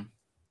 Mm.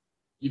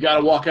 You got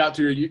to walk out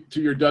to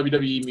your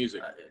WWE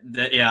music.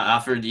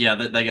 I've heard. Yeah,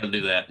 they got to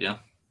do that. Yeah.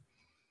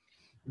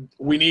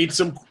 We need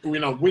some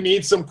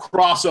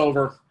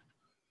crossover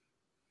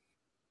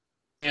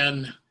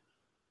and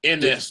in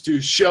this to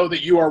show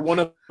that you are one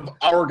of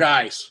our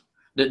guys.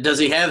 Does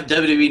he have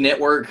WWE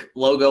Network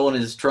logo in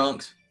his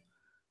trunks?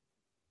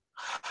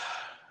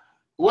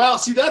 Well,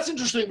 see, that's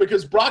interesting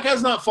because Brock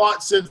has not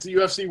fought since the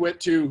UFC went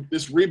to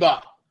this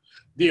Reebok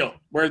deal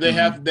where they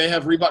have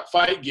Reebok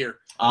fight gear.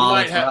 Oh,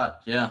 that's right.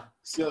 Yeah.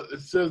 So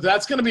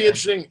that's going to be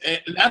interesting.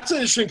 And that's an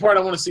interesting part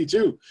I want to see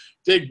too.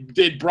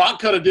 Did Brock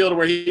cut a deal to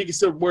where he can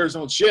still wear his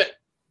own shit?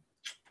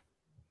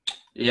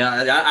 Yeah,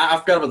 I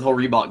forgot about the whole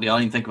Reebok deal. I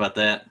didn't think about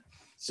that.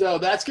 So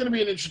that's going to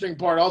be an interesting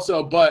part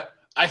also. But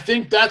I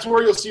think that's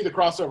where you'll see the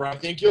crossover. I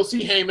think you'll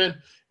see Heyman,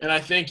 and I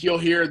think you'll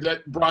hear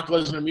that Brock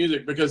Lesnar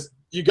music because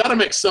you got to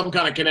make some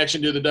kind of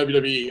connection to the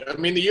WWE. I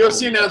mean, the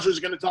UFC announcers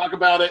are going to talk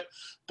about it,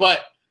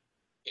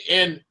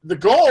 and the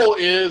goal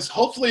is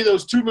hopefully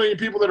those 2 million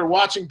people that are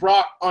watching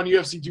Brock on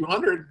UFC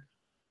 200,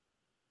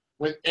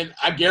 and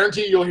I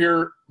guarantee you'll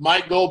hear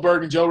Mike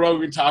Goldberg and Joe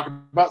Rogan talk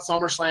about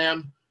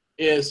SummerSlam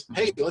is,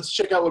 hey, let's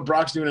check out what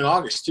Brock's doing in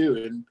August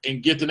too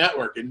and get the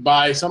network and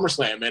buy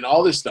SummerSlam and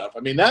all this stuff. I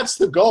mean, that's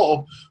the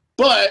goal,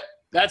 but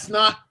that's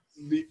not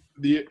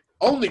the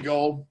only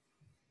goal.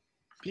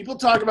 People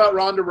talk about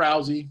Ronda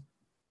Rousey.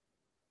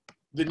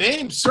 The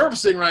name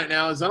surfacing right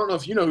now is, I don't know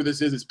if you know who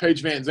this is, it's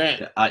Paige Van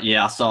Zandt.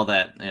 Yeah, I saw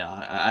that. Yeah,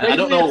 I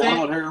don't know a lot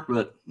about her,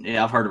 but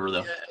yeah, I've heard of her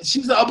though.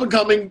 She's an up and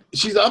coming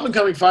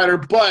fighter,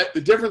 but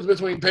the difference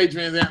between Paige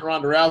Van Zandt and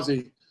Ronda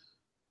Rousey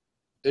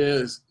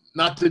is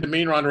not to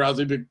demean Ronda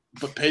Rousey,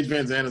 but Paige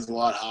Van Zandt is a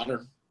lot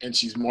hotter, and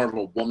she's more of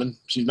a woman.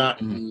 She's not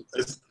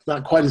it's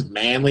not quite as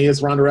manly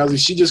as Ronda Rousey.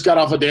 She just got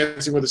off of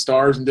Dancing with the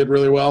Stars and did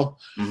really well.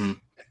 Mm-hmm.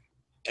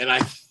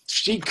 And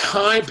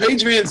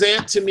Paige Van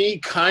Zandt to me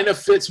kind of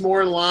fits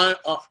more in line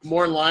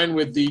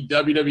with the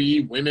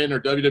WWE women or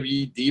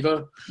WWE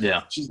diva.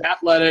 Yeah, she's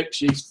athletic.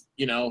 She's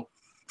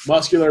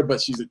muscular, but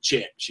she's a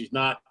chick. She's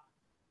not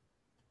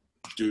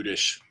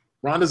dudish.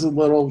 Ronda's a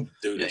little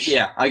dudish.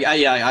 Yeah, I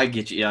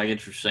get you. Yeah, I get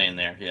what you're saying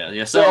there.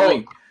 Yeah.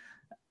 So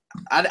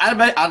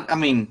I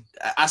mean,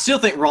 I still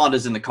think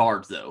Ronda's in the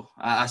cards though.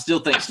 I still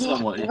think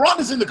somewhat.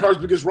 Ronda's in the cards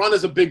because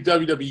Ronda's a big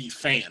WWE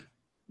fan.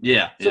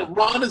 Yeah. So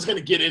Ronda's going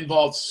to get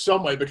involved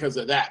some way because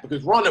of that,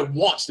 because Ronda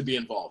wants to be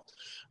involved.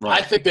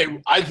 I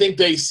think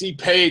they see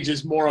Paige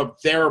as more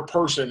of their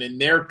person and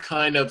their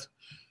kind of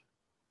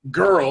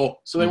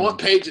girl. So they want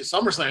Paige at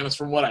SummerSlam, is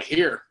from what I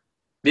hear.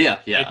 Yeah.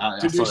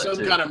 To do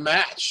some kind of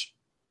match.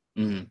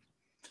 Mm-hmm.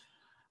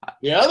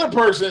 The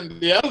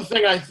other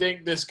thing I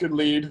think this could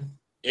lead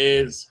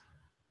is,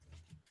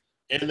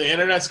 and the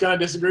internet's going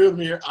to disagree with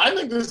me here, I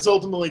think this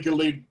ultimately could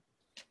lead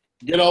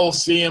good old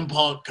CM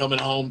Punk coming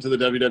home to the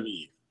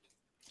WWE.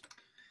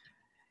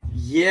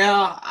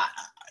 Yeah,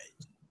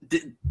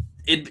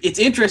 it's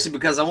interesting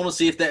because I want to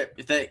see if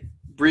that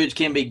bridge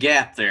can be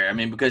gapped there. I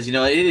mean, because it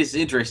is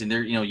interesting.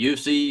 There,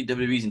 UFC,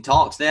 WWE's in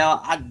talks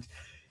now.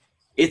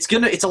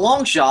 It's a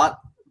long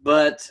shot,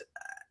 but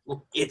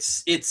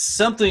it's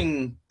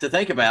something to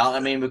think about. I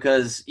mean,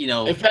 because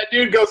if that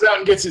dude goes out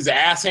and gets his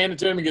ass handed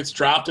to him and gets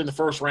dropped in the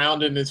first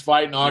round in his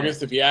fight in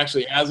August, if he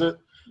actually has it.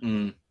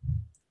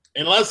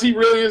 Unless he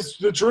really is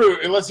true.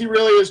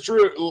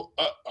 All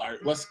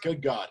right,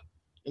 good God.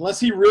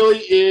 Unless he really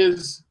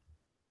is,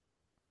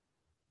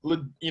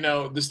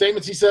 the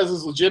statements he says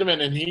is legitimate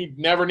and he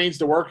never needs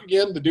to work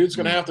again, the dude's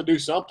going to have to do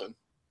something.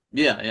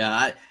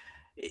 Yeah.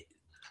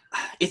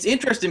 It's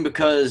interesting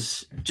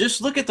because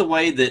just look at the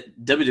way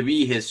that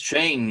WWE has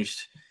changed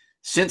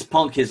since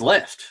Punk has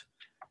left.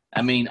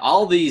 I mean,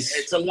 all these –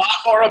 it's a lot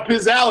more up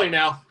his alley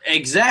now.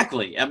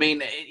 Exactly. I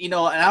mean, and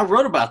I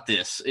wrote about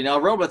this. I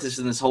wrote about this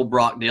in this whole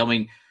Brock deal. I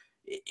mean,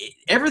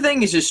 everything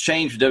has just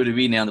changed for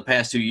WWE now in the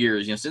past 2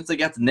 years. Since they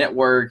got the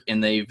network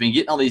and they've been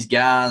getting all these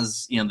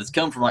guys, that's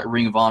come from like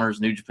Ring of Honor's,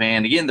 New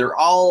Japan. Again, they're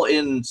all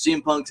in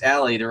CM Punk's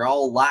alley. They're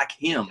all like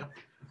him.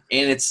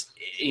 And it's,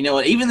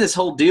 even this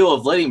whole deal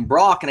of letting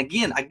Brock, and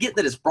again, I get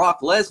that it's Brock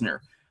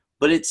Lesnar,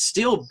 but it's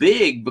still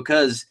big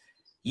because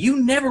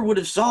you never would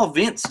have saw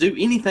Vince do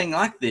anything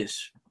like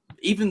this,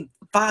 even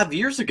 5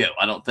 years ago,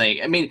 I don't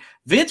think. I mean,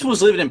 Vince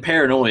was living in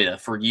paranoia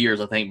for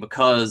years, I think,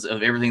 because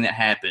of everything that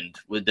happened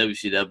with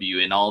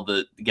WCW and all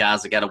the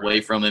guys that got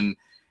away from him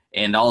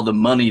and all the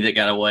money that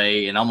got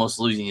away and almost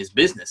losing his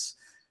business.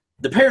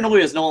 The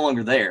paranoia is no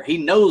longer there. He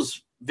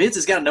knows – Vince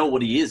has got to know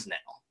what he is now.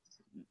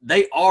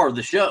 They are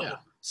the show. Yeah.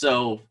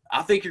 So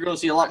I think you're going to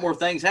see a lot more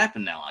things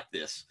happen now like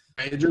this.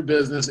 Major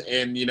business,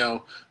 and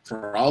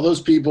for all those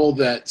people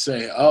that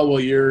say, "Oh, well,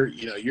 you're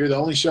the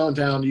only show in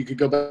town. You could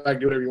go back and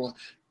do whatever you want."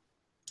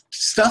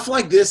 Stuff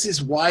like this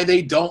is why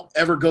they don't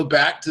ever go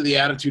back to the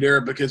Attitude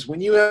Era, because when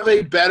you have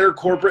a better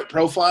corporate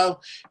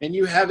profile and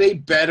you have a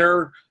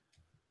better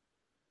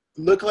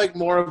look like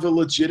more of a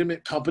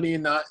legitimate company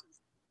and not.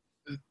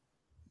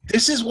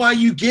 This is why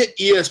you get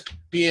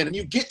ESPN and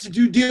you get to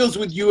do deals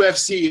with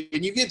UFC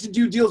and you get to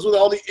do deals with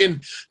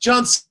and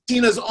John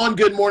Cena's on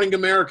Good Morning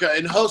America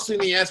and hosting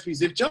the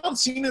ESPYs. If John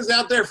Cena's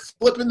out there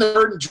flipping the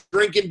bird and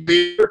drinking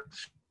beer,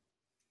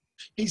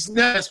 he's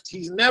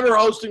never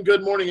hosting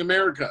Good Morning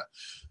America.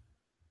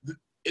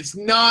 It's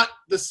not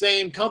the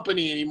same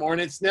company anymore,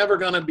 and it's never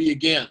going to be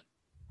again.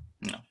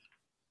 No.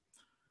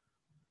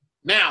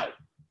 Now,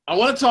 I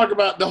want to talk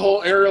about the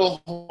whole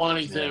Ariel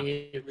Helwani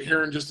thing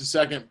here in just a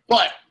second,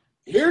 but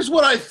here's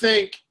what I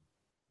think.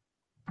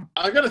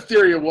 I got a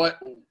theory of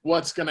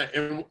what's going to –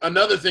 and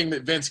another thing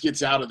that Vince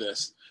gets out of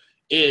this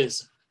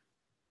is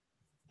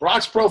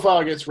Brock's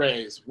profile gets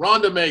raised.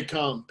 Ronda may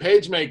come.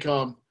 Paige may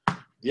come.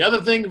 The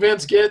other thing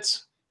Vince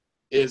gets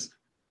is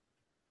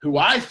who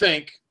I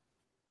think,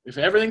 if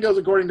everything goes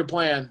according to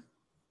plan,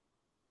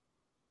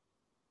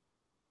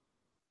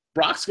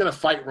 Brock's going to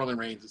fight Roman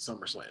Reigns at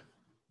SummerSlam.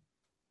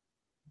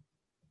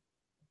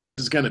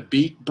 He's going to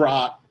beat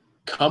Brock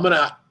coming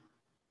out.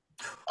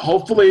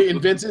 Hopefully, in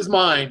Vince's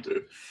mind,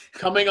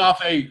 coming off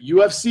a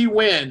UFC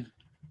win,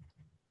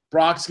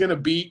 Roman's going to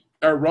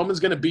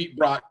beat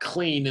Brock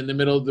clean in the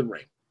middle of the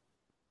ring,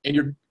 and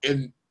you're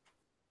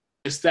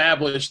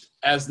established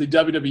as the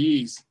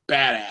WWE's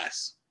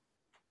badass.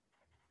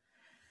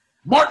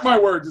 Mark my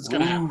words, it's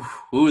going to happen.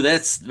 Ooh,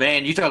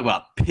 you talk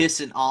about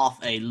pissing off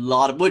a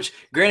lot of, which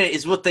granted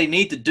is what they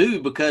need to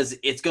do because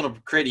it's going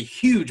to create a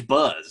huge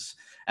buzz.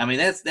 I mean,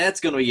 that's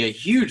going to be a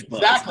huge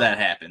buzz if that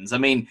happens. I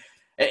mean,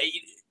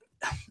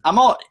 I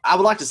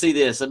would like to see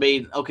this. I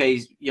mean,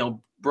 okay,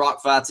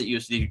 Brock fights at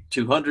UFC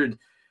 200.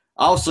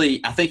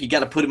 Obviously, I think you got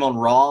to put him on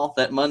Raw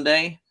that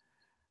Monday.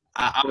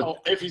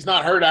 If he's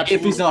not hurt, absolutely.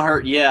 If he's not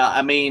hurt, yeah.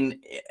 I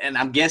mean, and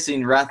I'm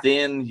guessing right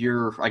then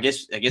I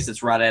guess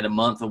it's right at a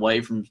month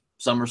away from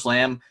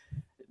SummerSlam.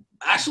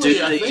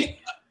 Actually, I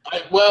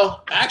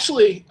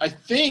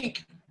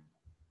think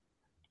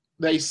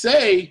they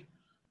say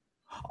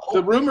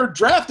the rumored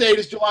draft date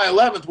is July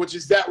 11th, which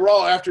is that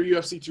Raw after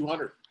UFC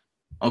 200.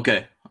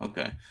 Okay.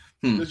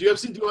 Because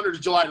UFC 200 is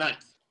July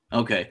 9th.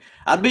 Okay.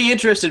 I'd be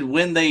interested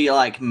when they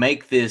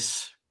make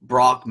this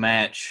Brock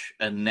match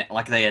and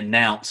they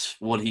announce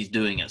what he's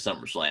doing at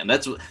SummerSlam.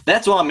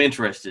 That's what I'm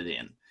interested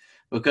in,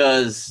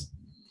 because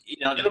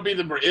it'll be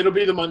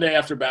the Monday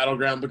after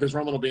Battleground, because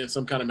Roman will be in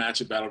some kind of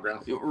match at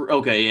Battleground.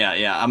 Okay,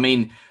 yeah. I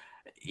mean,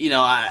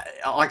 like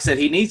I said,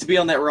 he needs to be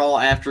on that Raw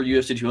after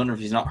UFC 200 if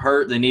he's not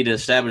hurt. They need to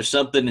establish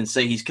something and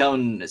say he's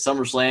coming at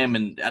SummerSlam.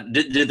 And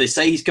did they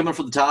say he's coming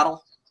for the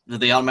title? Did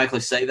they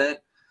automatically say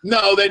that?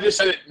 No, they just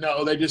said it.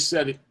 No, they just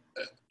said it.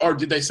 Or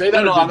did they say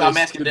that? No, or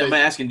I'm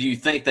asking. Do you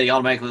think they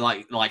automatically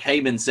like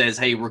Heyman says,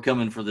 "Hey, we're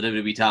coming for the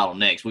WWE title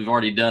next. We've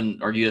already done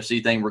our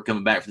UFC thing. We're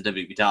coming back for the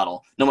WWE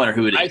title, no matter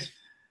who it is."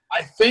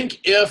 I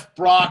think if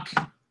Brock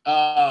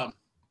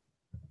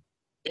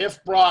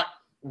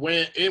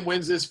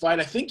wins this fight,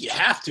 I think you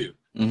have to.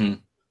 Mm-hmm.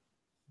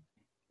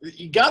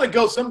 You got to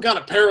go some kind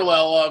of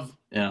parallel of.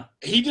 Yeah.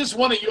 He just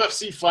won a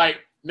UFC fight.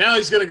 Now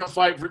he's going to go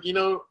fight for.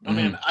 I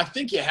mean, I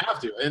think you have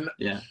to. And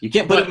yeah, you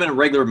can't put him in a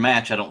regular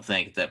match. I don't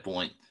think at that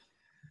point.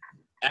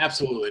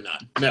 Absolutely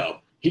not. No.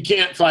 He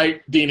can't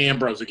fight Dean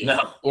Ambrose again.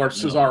 No. Or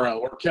Cesaro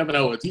or Kevin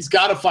Owens. He's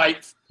got to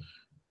fight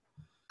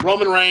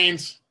Roman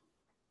Reigns,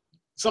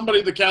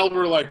 somebody the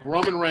caliber like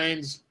Roman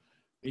Reigns.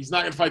 He's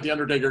not going to fight The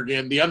Undertaker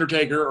again. The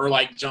Undertaker or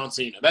like John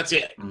Cena. That's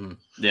it.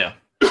 Yeah.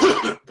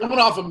 Coming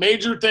off a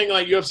major thing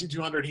like UFC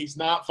 200, he's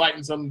not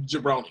fighting some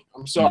jabroni.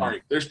 I'm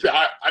sorry.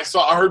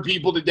 I heard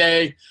people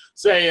today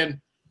saying,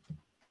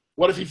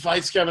 what if he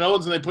fights Kevin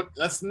Owens and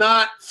that's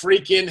not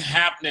freaking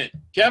happening.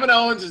 Kevin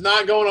Owens is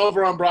not going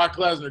over on Brock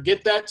Lesnar.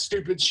 Get that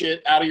stupid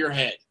shit out of your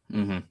head.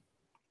 Mm-hmm.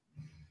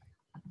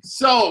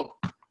 So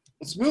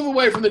let's move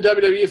away from the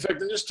WWE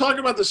effect and just talk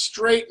about the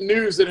straight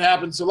news that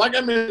happened. So like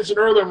I mentioned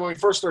earlier when we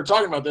first started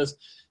talking about this,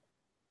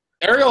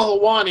 Ariel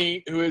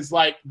Helwani, who is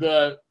like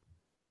the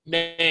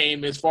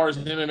name as far as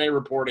MMA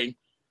reporting,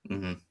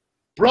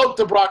 broke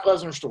the Brock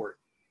Lesnar story.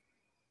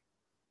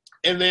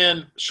 And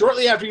then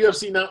shortly after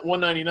UFC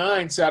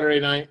 199 Saturday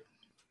night,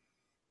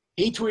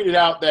 he tweeted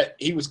out that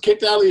he was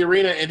kicked out of the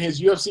arena and his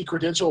UFC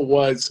credential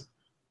was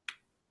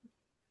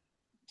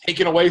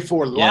taken away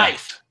for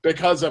life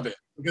because of it,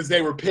 because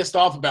they were pissed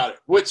off about it,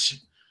 which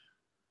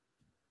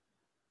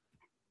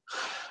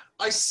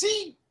I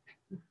see,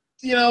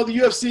 the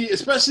UFC,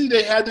 especially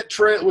they had the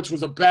trailer, which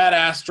was a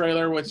badass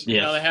trailer, which, they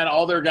had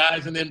all their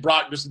guys, and then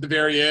Brock just at the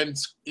very end,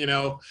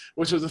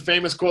 which was a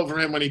famous quote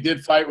from him when he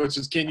did fight, which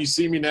is, "Can you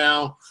see me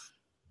now?"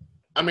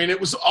 I mean,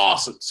 it was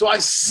awesome. So I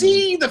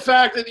see the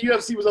fact that the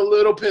UFC was a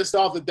little pissed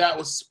off that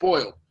was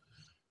spoiled.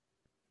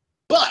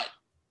 But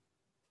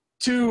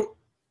to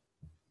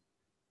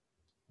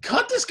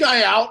cut this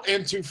guy out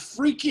and to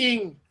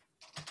freaking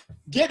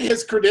take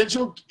his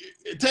credential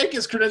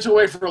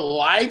away for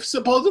life,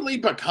 supposedly,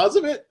 because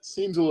of it,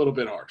 seems a little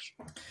bit harsh.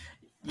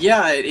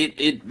 Yeah,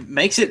 it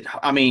makes it,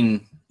 I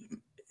mean,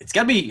 it's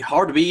got to be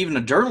hard to be even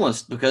a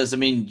journalist because, I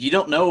mean, you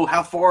don't know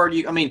how far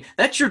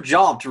that's your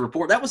job to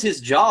report. That was his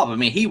job. I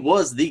mean, he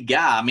was the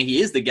guy. I mean,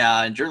 he is the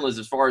guy in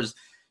journalism as far as,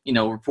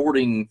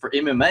 reporting for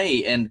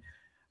MMA. And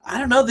I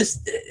don't know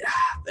this.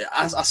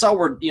 I saw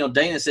where,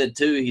 Dana said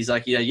too, he's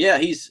like,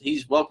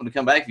 he's welcome to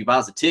come back if he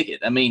buys a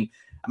ticket. I mean,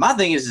 my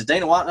thing is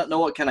Dana White not know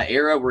what kind of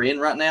era we're in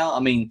right now? I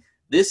mean,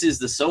 this is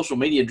the social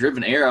media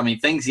driven era. I mean,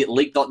 things get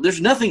leaked.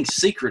 There's nothing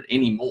secret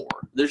anymore.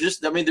 There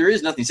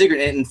is nothing secret.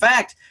 And in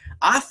fact,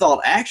 I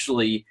thought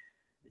actually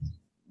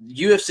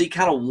UFC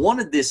kind of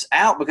wanted this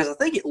out because I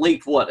think it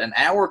leaked, an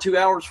hour, 2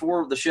 hours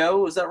before the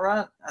show? Is that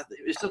right? I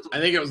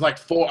think it was like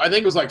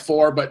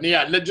 4, but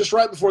yeah, just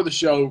right before the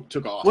show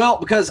took off. Well,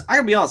 because I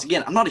gotta be honest,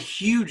 again, I'm not a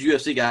huge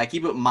UFC guy. I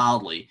keep it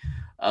mildly.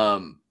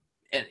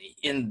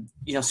 And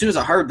as soon as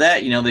I heard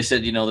that, they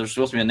said, there's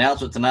supposed to be an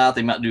announcement tonight.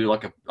 They might do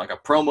like a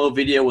promo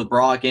video with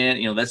Brock in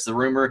it. That's the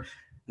rumor.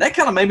 That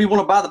kind of made me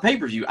want to buy the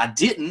pay-per-view. I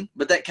didn't,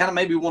 but that kind of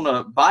made me want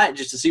to buy it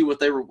just to see what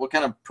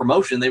kind of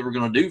promotion they were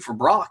going to do for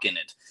Brock in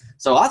it.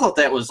 So I thought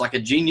that was like a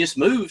genius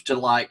move to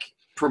like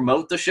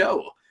promote the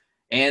show.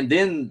 And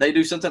then they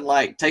do something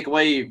like take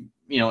away,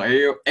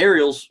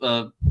 Ariel's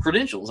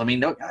credentials. I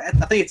mean, I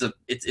think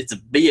it's a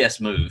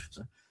BS move.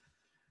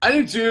 I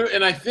do too,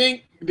 and I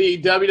think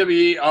the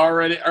UFC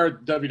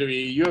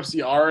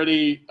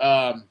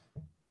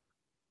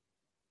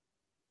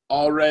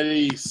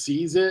already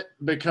sees it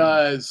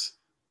because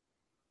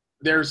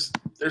there's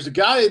a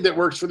guy that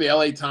works for the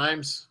LA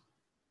Times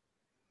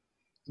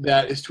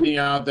that is tweeting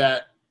out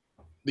that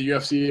the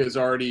UFC has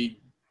already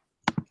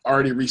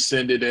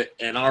rescinded it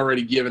and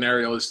already given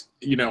Ariel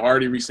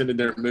already rescinded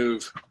their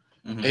move.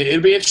 Mm-hmm.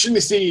 It'd be interesting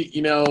to see,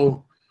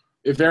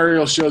 if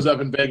Ariel shows up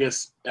in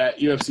Vegas at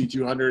UFC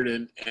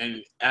 200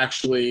 and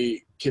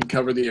actually can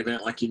cover the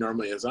event like he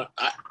normally is.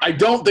 I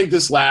don't think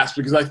this lasts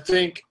because I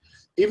think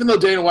even though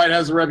Dana White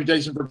has a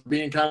reputation for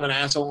being kind of an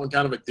asshole and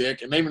kind of a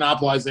dick, and they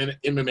monopolize the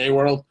MMA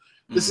world,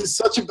 this is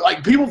such a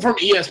 – people from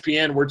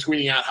ESPN were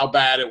tweeting out how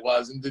bad it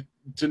was and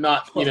to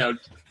not, Then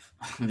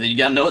you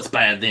got to know it's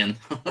bad then.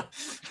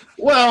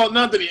 Well,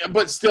 not that –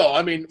 but still,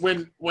 I mean,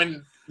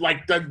 when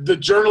like the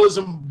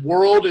journalism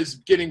world is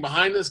getting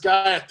behind this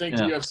guy, I think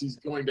the UFC is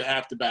going to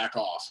have to back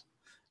off.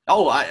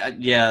 Oh,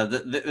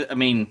 I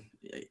mean,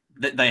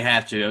 they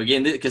have to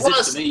again because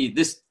to me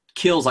this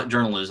kills like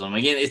journalism.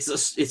 Again,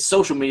 it's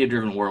social media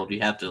driven world. You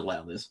have to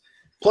allow this.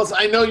 Plus,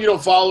 I know you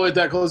don't follow it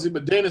that closely,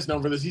 but Dana's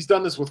known for this. He's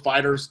done this with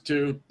fighters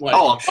too. Like,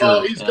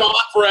 he's gone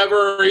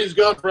forever. He's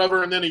gone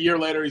forever, and then a year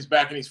later, he's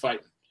back and he's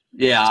fighting.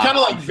 Yeah, it's kind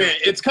of like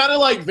Vince. It's kind of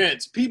like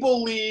Vince.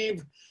 People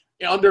leave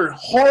under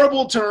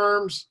horrible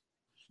terms.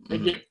 They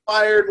get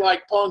fired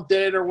like Punk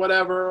did or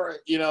whatever,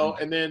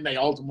 and then they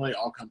ultimately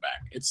all come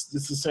back. It's the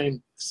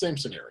same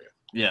scenario.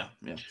 Yeah.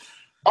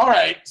 All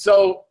right,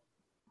 so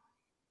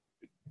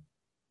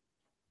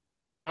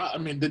I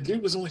mean, the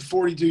dude was only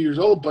 42 years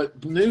old,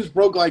 but the news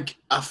broke like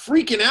a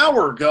freaking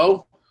hour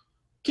ago.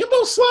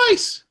 Kimbo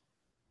Slice,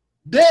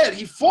 dead.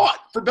 He fought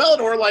for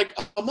Bellator like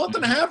a month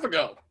and a half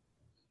ago.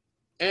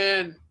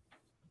 And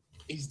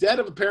he's dead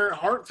of apparent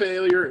heart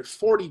failure at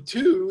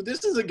 42.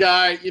 This is a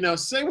guy,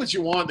 say what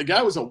you want. The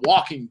guy was a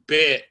walking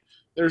bit.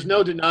 There's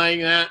no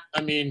denying that.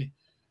 I mean,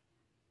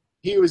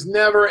 he was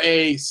never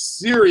a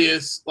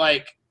serious,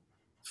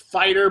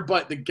 fighter,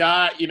 but the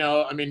guy,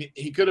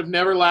 he could have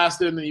never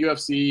lasted in the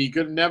UFC. He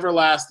could have never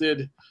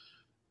lasted.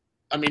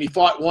 I mean, he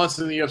fought once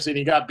in the UFC and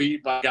he got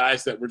beat by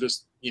guys that were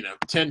just,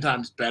 10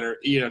 times better,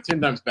 10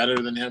 times better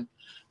than him.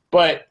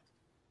 But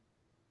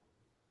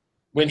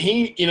when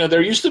he,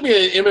 there used to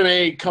be an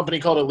MMA company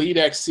called Elite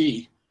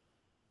XC,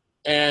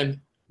 and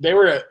they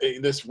were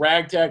this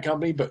ragtag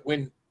company, but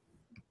when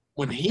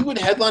he would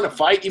headline a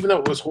fight, even though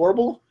it was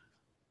horrible,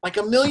 like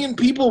 1 million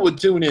people would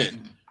tune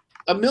in.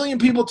 1 million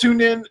people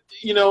tuned in,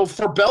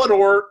 for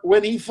Bellator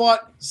when he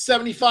fought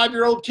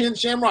 75-year-old Ken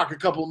Shamrock a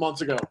couple of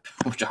months ago.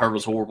 Which I heard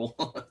was horrible.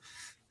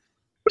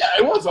 Yeah,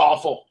 it was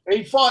awful.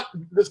 He fought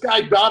this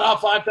guy, Bada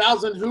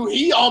 5000, who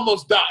he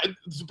almost died.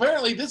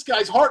 Apparently, this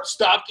guy's heart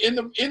stopped in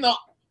the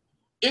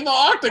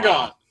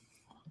octagon.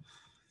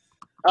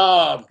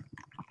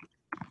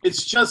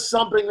 It's just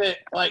something that,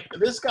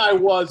 this guy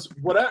was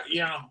whatever,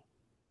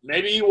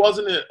 maybe he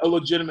wasn't a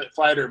legitimate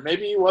fighter.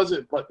 Maybe he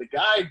wasn't, but the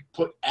guy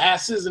put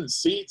asses in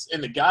seats,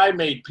 and the guy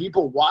made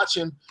people watch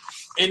him.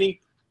 And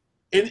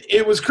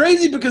it was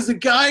crazy because the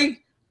guy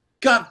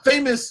got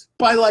famous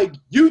by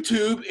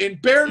YouTube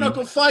and bare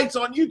knuckle fights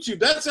on YouTube.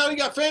 That's how he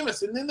got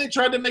famous. And then they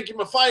tried to make him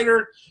a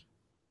fighter.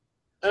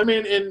 I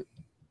mean,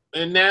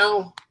 and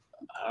now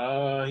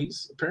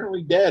he's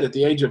apparently dead at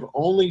the age of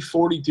only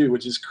 42,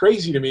 which is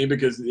crazy to me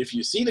because if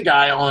you see the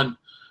guy on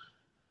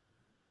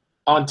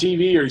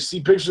TV or you see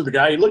pictures of the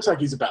guy, he looks like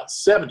he's about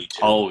 72.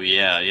 Oh,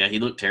 yeah, he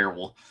looked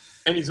terrible.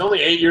 And he's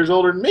only 8 years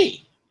older than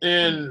me.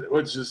 And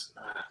which is,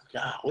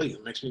 golly,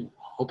 it makes me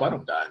hope I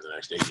don't die in the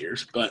next 8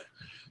 years. But,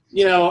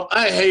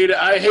 I hate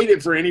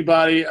it for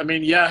anybody. I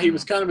mean, yeah, he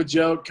was kind of a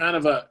joke, kind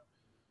of a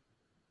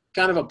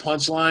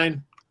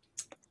punchline.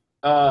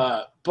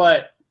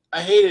 But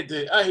I hate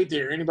to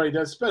hear anybody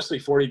does, especially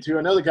 42.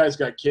 I know the guy's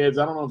got kids.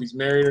 I don't know if he's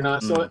married or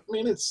not. So, I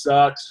mean, it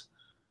sucks.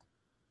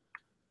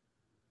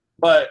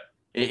 But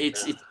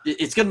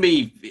it's going to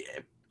be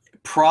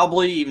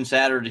probably even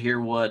sadder to hear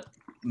what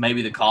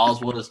maybe the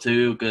cause was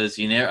too, because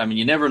you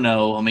never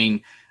know. I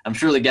mean, I'm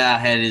sure the guy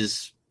had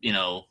his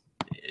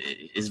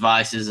his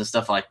vices and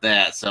stuff like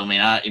that. So I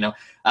mean,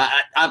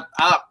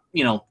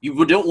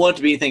 you don't want it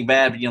to be anything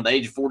bad, but the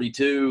age of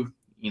 42,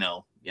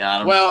 yeah. I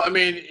don't well, I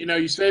mean,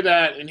 you say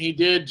that, and he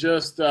did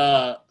just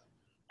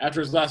after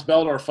his last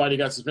Bellator fight, he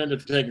got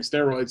suspended for taking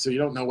steroids, so you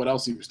don't know what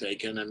else he was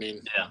taking. I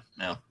mean,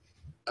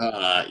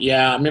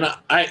 yeah. I mean,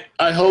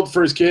 I hope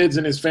for his kids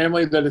and his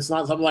family that it's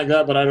not something like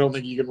that, but I don't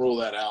think you can rule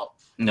that out.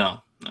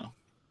 No.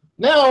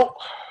 Now,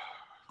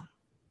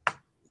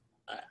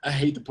 I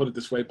hate to put it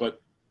this way,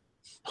 but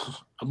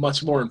a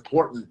much more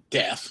important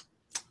death.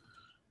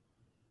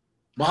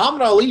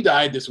 Muhammad Ali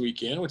died this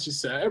weekend, which is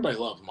sad. Everybody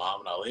loves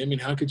Muhammad Ali. I mean,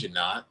 how could you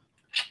not?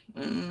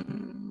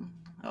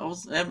 Go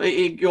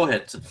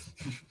ahead.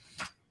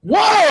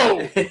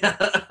 Whoa!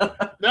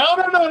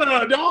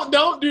 No!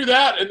 Don't do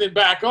that and then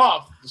back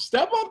off.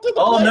 Step up to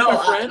the plate,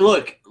 my friend.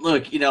 Look.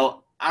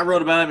 I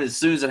wrote about him as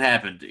soon as it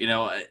happened.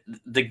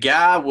 The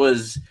guy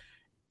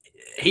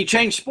he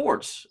changed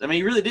sports. I mean,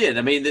 he really did.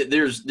 I mean,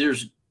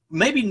 there's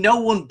maybe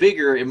no one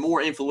bigger and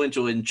more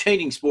influential in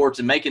changing sports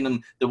and making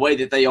them the way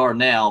that they are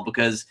now.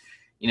 Because,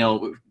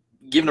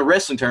 given a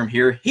wrestling term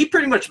here, he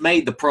pretty much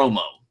made the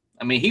promo.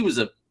 I mean, he was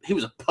a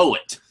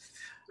poet.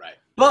 Right.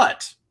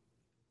 But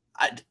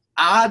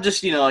I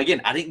just,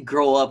 again, I didn't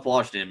grow up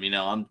watching him.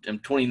 I'm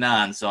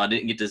 29, so I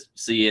didn't get to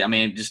see it. I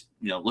mean, just,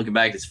 looking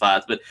back at his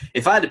fights. But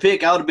if I had to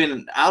pick, I would have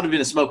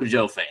been a Smoking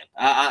Joe fan.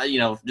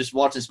 Just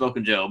watching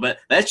Smoking Joe. But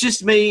that's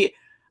just me.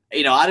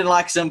 I didn't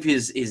like some of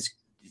his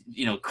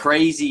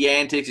crazy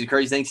antics and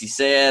crazy things he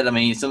said. I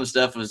mean, some of the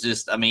stuff was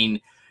just,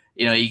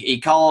 he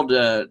called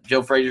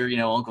Joe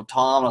Frazier, Uncle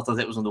Tom. I thought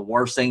that was one of the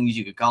worst things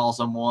you could call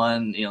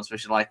someone,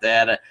 especially like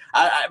that.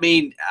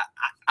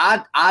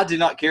 I did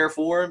not care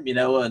for him,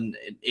 and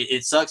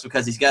it sucks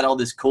because he's got all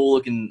this cool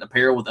looking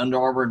apparel with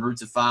Under Armour and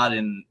Roots of Fight,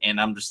 and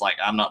I'm just like,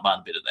 I'm not buying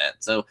a bit of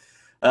that. So,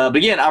 but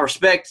again, I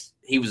respect.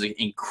 He was an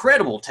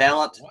incredible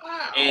talent,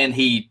 wow. And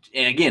he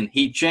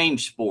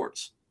changed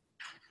sports.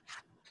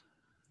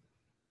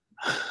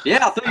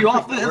 Yeah, I threw you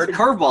off. That's a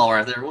curveball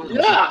right there.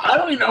 I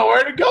don't even know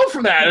where to go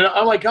from that.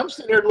 I'm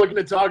sitting there looking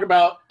to talk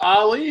about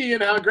Ali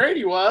and how great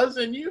he was,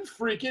 and you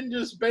freaking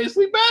just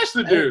basically bashed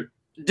the dude.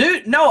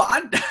 Dude, no,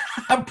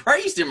 I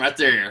praised him right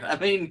there. I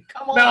mean,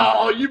 come on.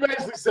 No, you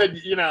basically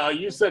said,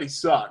 you said he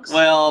sucks.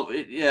 Well,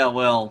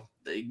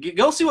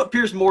 go see what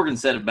Piers Morgan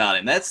said about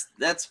him.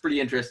 That's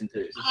pretty interesting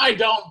too. I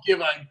don't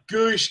give a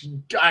gosh.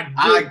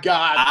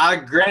 God. I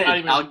agree.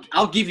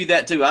 I'll give you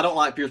that too. I don't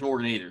like Piers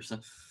Morgan either. So.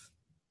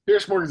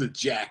 Piers Morgan's a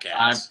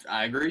jackass.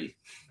 I agree.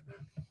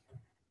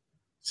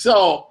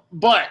 So,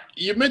 but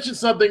you mentioned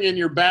something in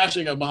your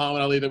bashing of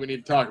Muhammad Ali that we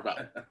need to talk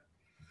about.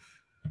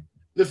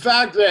 The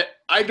fact that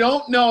I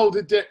don't know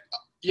that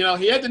he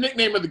had the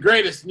nickname of the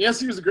greatest, and yes,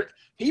 he was the great.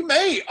 He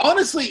may,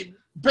 honestly,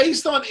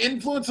 based on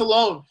influence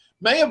alone,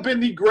 may have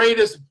been the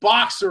greatest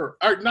boxer,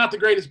 or not the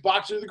greatest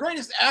boxer, the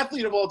greatest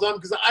athlete of all time,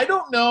 because I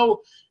don't know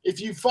if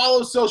you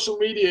follow social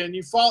media and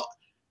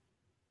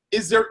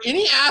is there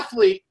any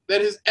athlete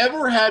that has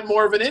ever had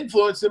more of an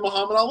influence than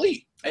Muhammad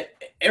Ali?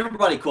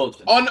 Everybody quotes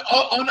him. On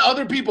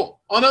other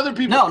people. On other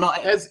people. No.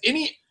 Has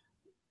any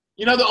 –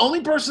 the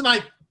only person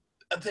that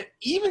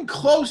even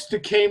close to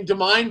came to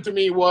mind to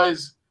me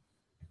was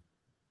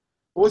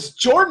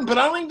Jordan, but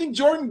I don't even think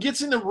Jordan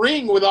gets in the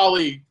ring with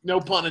Ali,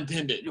 no pun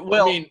intended.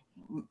 Well,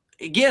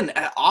 again,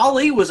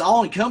 Ali was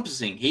all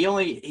encompassing. He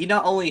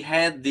not only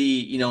had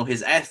the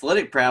his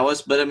athletic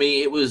prowess, but I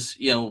mean it was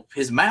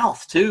his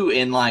mouth too,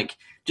 and like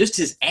just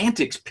his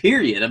antics.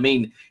 Period. I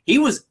mean he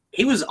was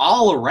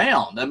all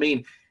around. I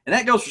mean, and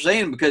that goes for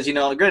saying because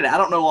granted I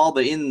don't know all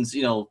the ins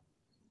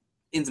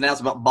and outs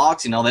about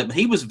boxing and all that, but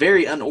he was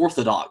very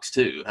unorthodox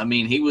too. I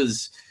mean he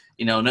was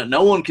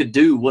no one could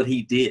do what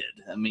he did.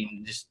 I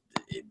mean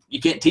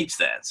you can't teach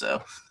that.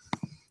 So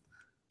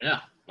yeah,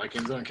 like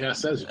Enzo and Cass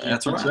says, you can't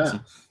that's teach right.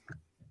 that.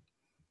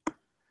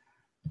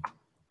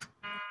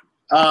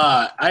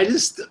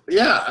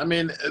 I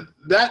mean,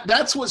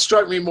 that's what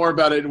struck me more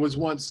about it was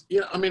once,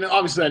 I mean,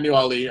 obviously I knew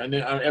Ali.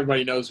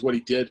 Everybody knows what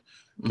he did.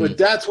 But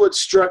that's what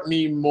struck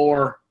me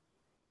more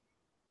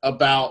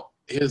about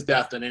his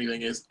death than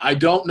anything is I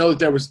don't know that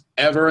there was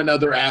ever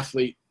another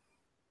athlete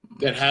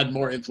that had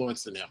more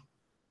influence than him.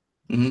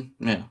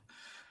 Mm-hmm. Yeah.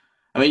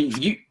 I mean,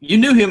 you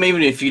knew him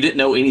even if you didn't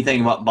know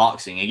anything about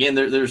boxing. Again,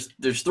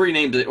 there's three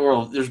names,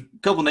 or there's a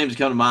couple names that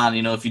come to mind.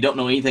 If you don't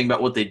know anything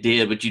about what they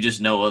did, but you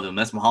just know of them.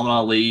 That's Muhammad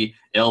Ali,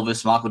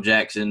 Elvis, Michael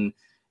Jackson,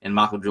 and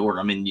Michael Jordan.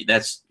 I mean,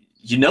 that's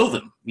you know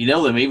them,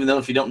 even though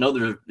if you don't know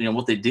their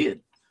what they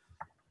did.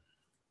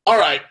 All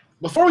right,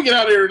 before we get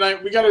out of here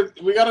tonight, we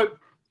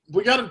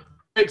gotta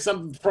take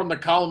something from the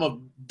column of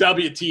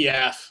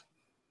WTF.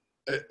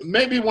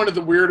 Maybe one of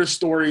the weirdest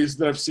stories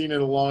that I've seen in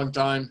a long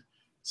time.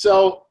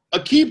 So.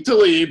 Aqib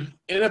Talib,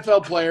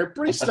 NFL player,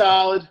 pretty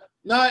solid.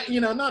 Not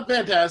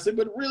fantastic,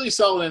 but really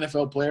solid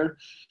NFL player.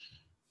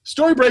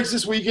 Story breaks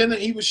this weekend that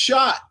he was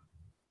shot.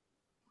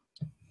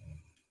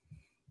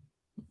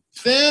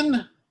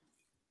 Then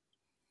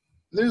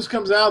news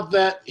comes out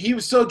that he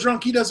was so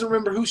drunk he doesn't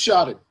remember who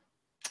shot him.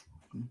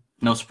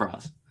 No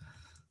surprise.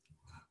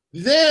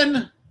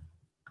 Then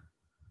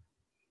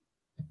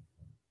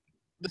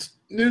the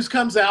news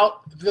comes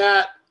out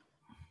that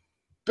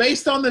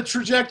based on the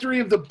trajectory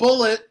of the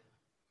bullet,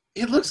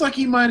 it looks like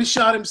he might have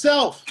shot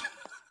himself.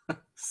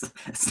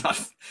 It's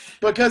not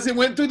because it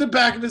went through the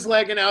back of his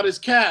leg and out his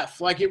calf,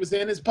 like it was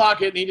in his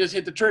pocket and he just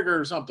hit the trigger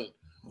or something.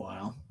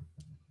 Wow.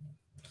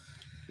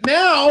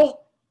 Now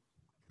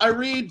I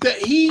read that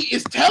he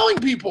is telling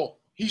people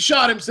he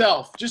shot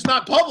himself, just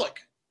not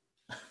public.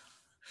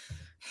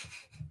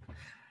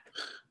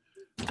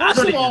 I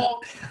don't even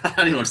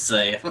know what to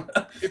say.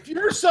 If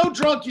you're so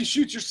drunk you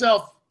shoot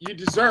yourself, you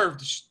deserve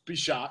to be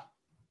shot.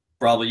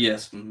 Probably,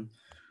 yes. Mm-hmm.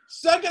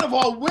 Second of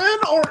all, when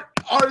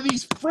are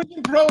these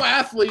freaking pro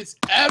athletes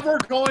ever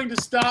going to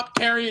stop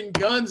carrying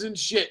guns and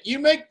shit? You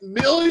make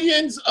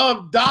millions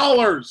of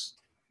dollars.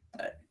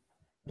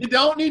 You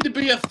don't need to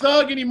be a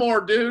thug anymore,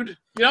 dude.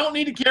 You don't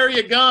need to carry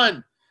a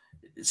gun.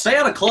 Stay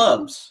out of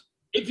clubs.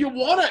 If you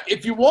wanna,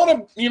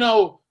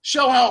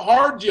 show how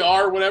hard you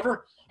are or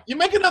whatever, you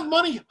make enough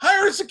money,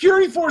 hire a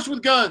security force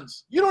with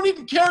guns. You don't need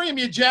to carry them,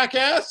 you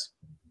jackass.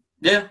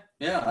 Yeah.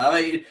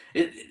 I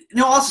mean,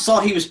 I also saw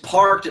he was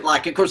parked at,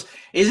 of course,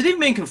 is it even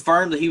been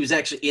confirmed that he was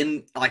actually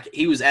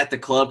he was at the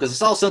club? Because I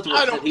saw something.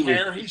 I don't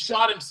care. He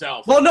shot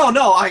himself. Well,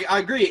 no, I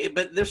agree.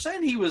 But they're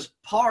saying he was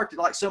parked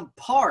at, some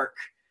park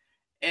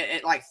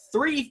at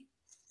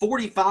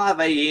 3:45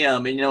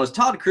 a.m. And, as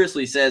Todd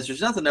Chrisley says,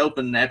 there's nothing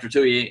open after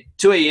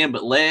 2 a.m.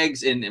 but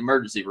legs and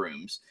emergency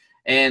rooms.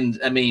 And,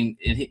 I mean,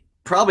 he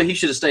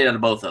should have stayed out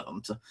of both of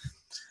them. So.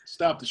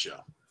 Stop the show.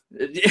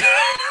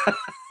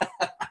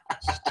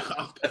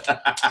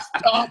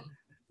 Stop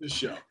the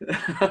show.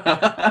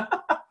 I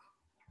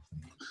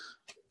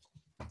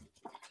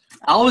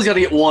always got to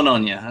get one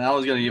on you.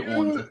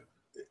 One.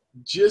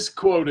 Just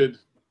quoted.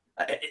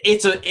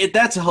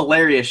 That's a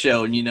hilarious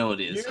show, and you know it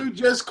is. You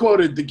just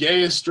quoted the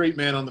gayest straight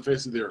man on the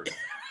face of the earth.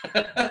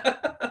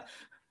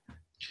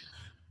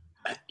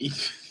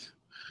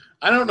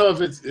 I don't know if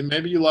it's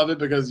maybe you love it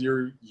because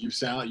you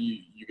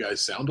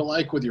guys sound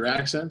alike with your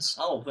accents.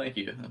 Oh, thank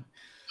you.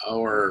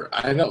 Or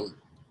I don't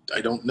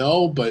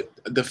know, but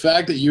the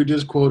fact that you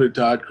just quoted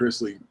Todd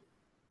Chrisley,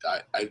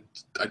 I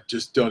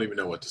just don't even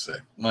know what to say.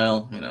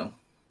 Well,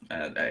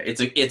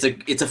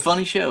 it's a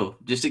funny show.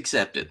 Just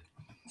accept it.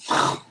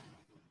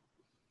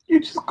 You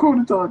just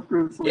quoted Todd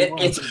Chrisley.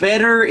 It's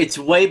better. It's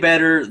way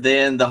better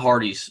than the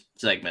Hardys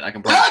segment. I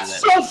can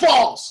promise you that. That's so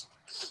false.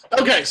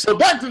 Okay, so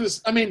back to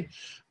this. I mean,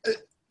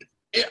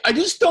 I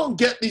just don't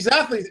get these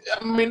athletes.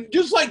 I mean,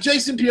 just like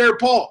Jason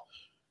Pierre-Paul.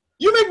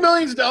 You make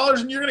millions of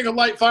dollars and you're going to go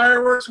light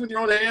fireworks with your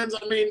own hands.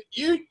 I mean,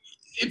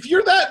 if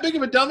you're that big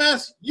of a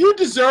dumbass, you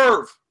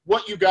deserve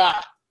what you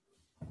got.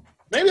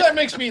 Maybe that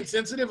makes me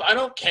insensitive. I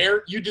don't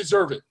care. You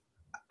deserve it.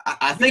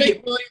 I think you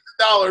make millions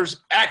of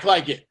dollars, act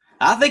like it.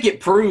 I think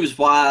it proves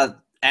why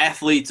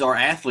athletes are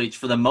athletes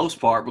for the most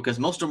part, because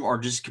most of them are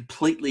just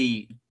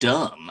completely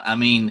dumb. I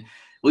mean,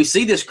 we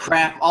see this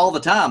crap all the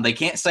time. They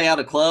can't stay out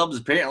of clubs.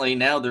 Apparently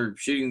now they're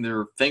shooting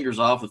their fingers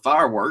off with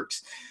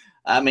fireworks.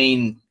 I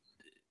mean,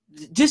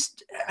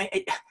 just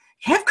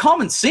have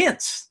common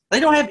sense.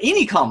 They don't have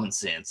any common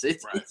sense.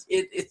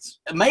 It's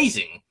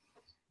amazing.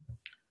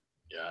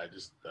 Yeah, I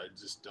just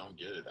don't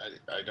get it.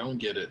 I don't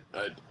get it.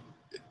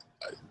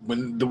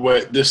 When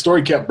the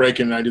story kept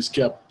breaking, I just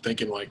kept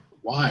thinking, like,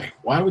 why?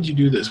 Why would you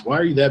do this? Why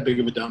are you that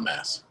big of a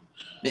dumbass?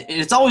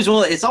 It's always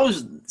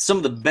some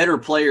of the better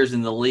players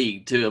in the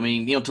league too. I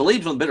mean,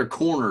 Toledo's one of the better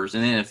corners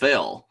in the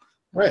NFL.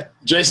 Right.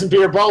 Jason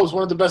Pierre-Paul was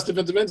one of the best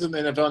defensive ends in the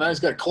NFL. Now he's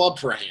got clubbed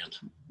for a hand.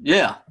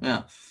 Yeah.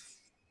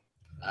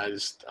 I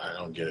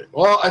don't get it.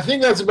 Well, I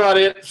think that's about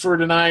it for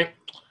tonight.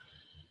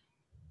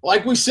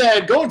 Like we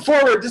said, going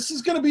forward, this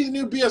is going to be the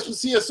new BS with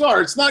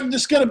CSR. It's not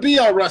just going to be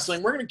all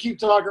wrestling. We're going to keep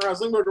talking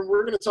wrestling. We're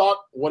going to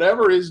talk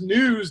whatever is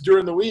news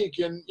during the week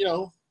and,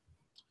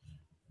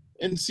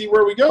 and see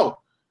where we go.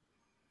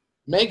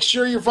 Make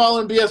sure you're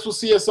following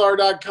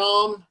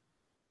bswithcsr.com.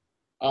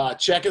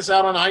 Check us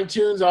out on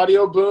iTunes,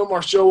 Audio Boom.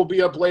 Our show will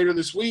be up later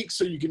this week,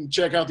 so you can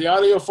check out the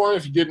audio form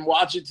if you didn't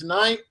watch it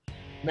tonight.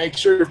 Make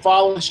sure you're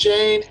following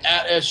Shane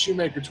at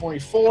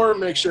 @SShoemaker24.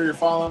 Make sure you're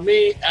following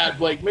me at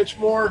Blake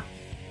Mitchmore.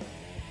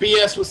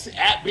 BS with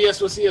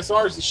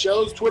CSR is the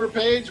show's Twitter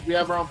page. We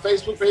have our own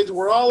Facebook page.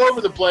 We're all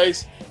over the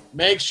place.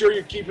 Make sure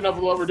you're keeping up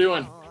with what we're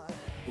doing.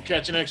 We'll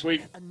catch you next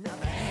week.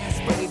 Another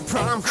hairspray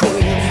prom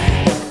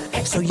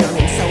queen, so young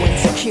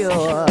and so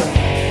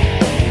insecure.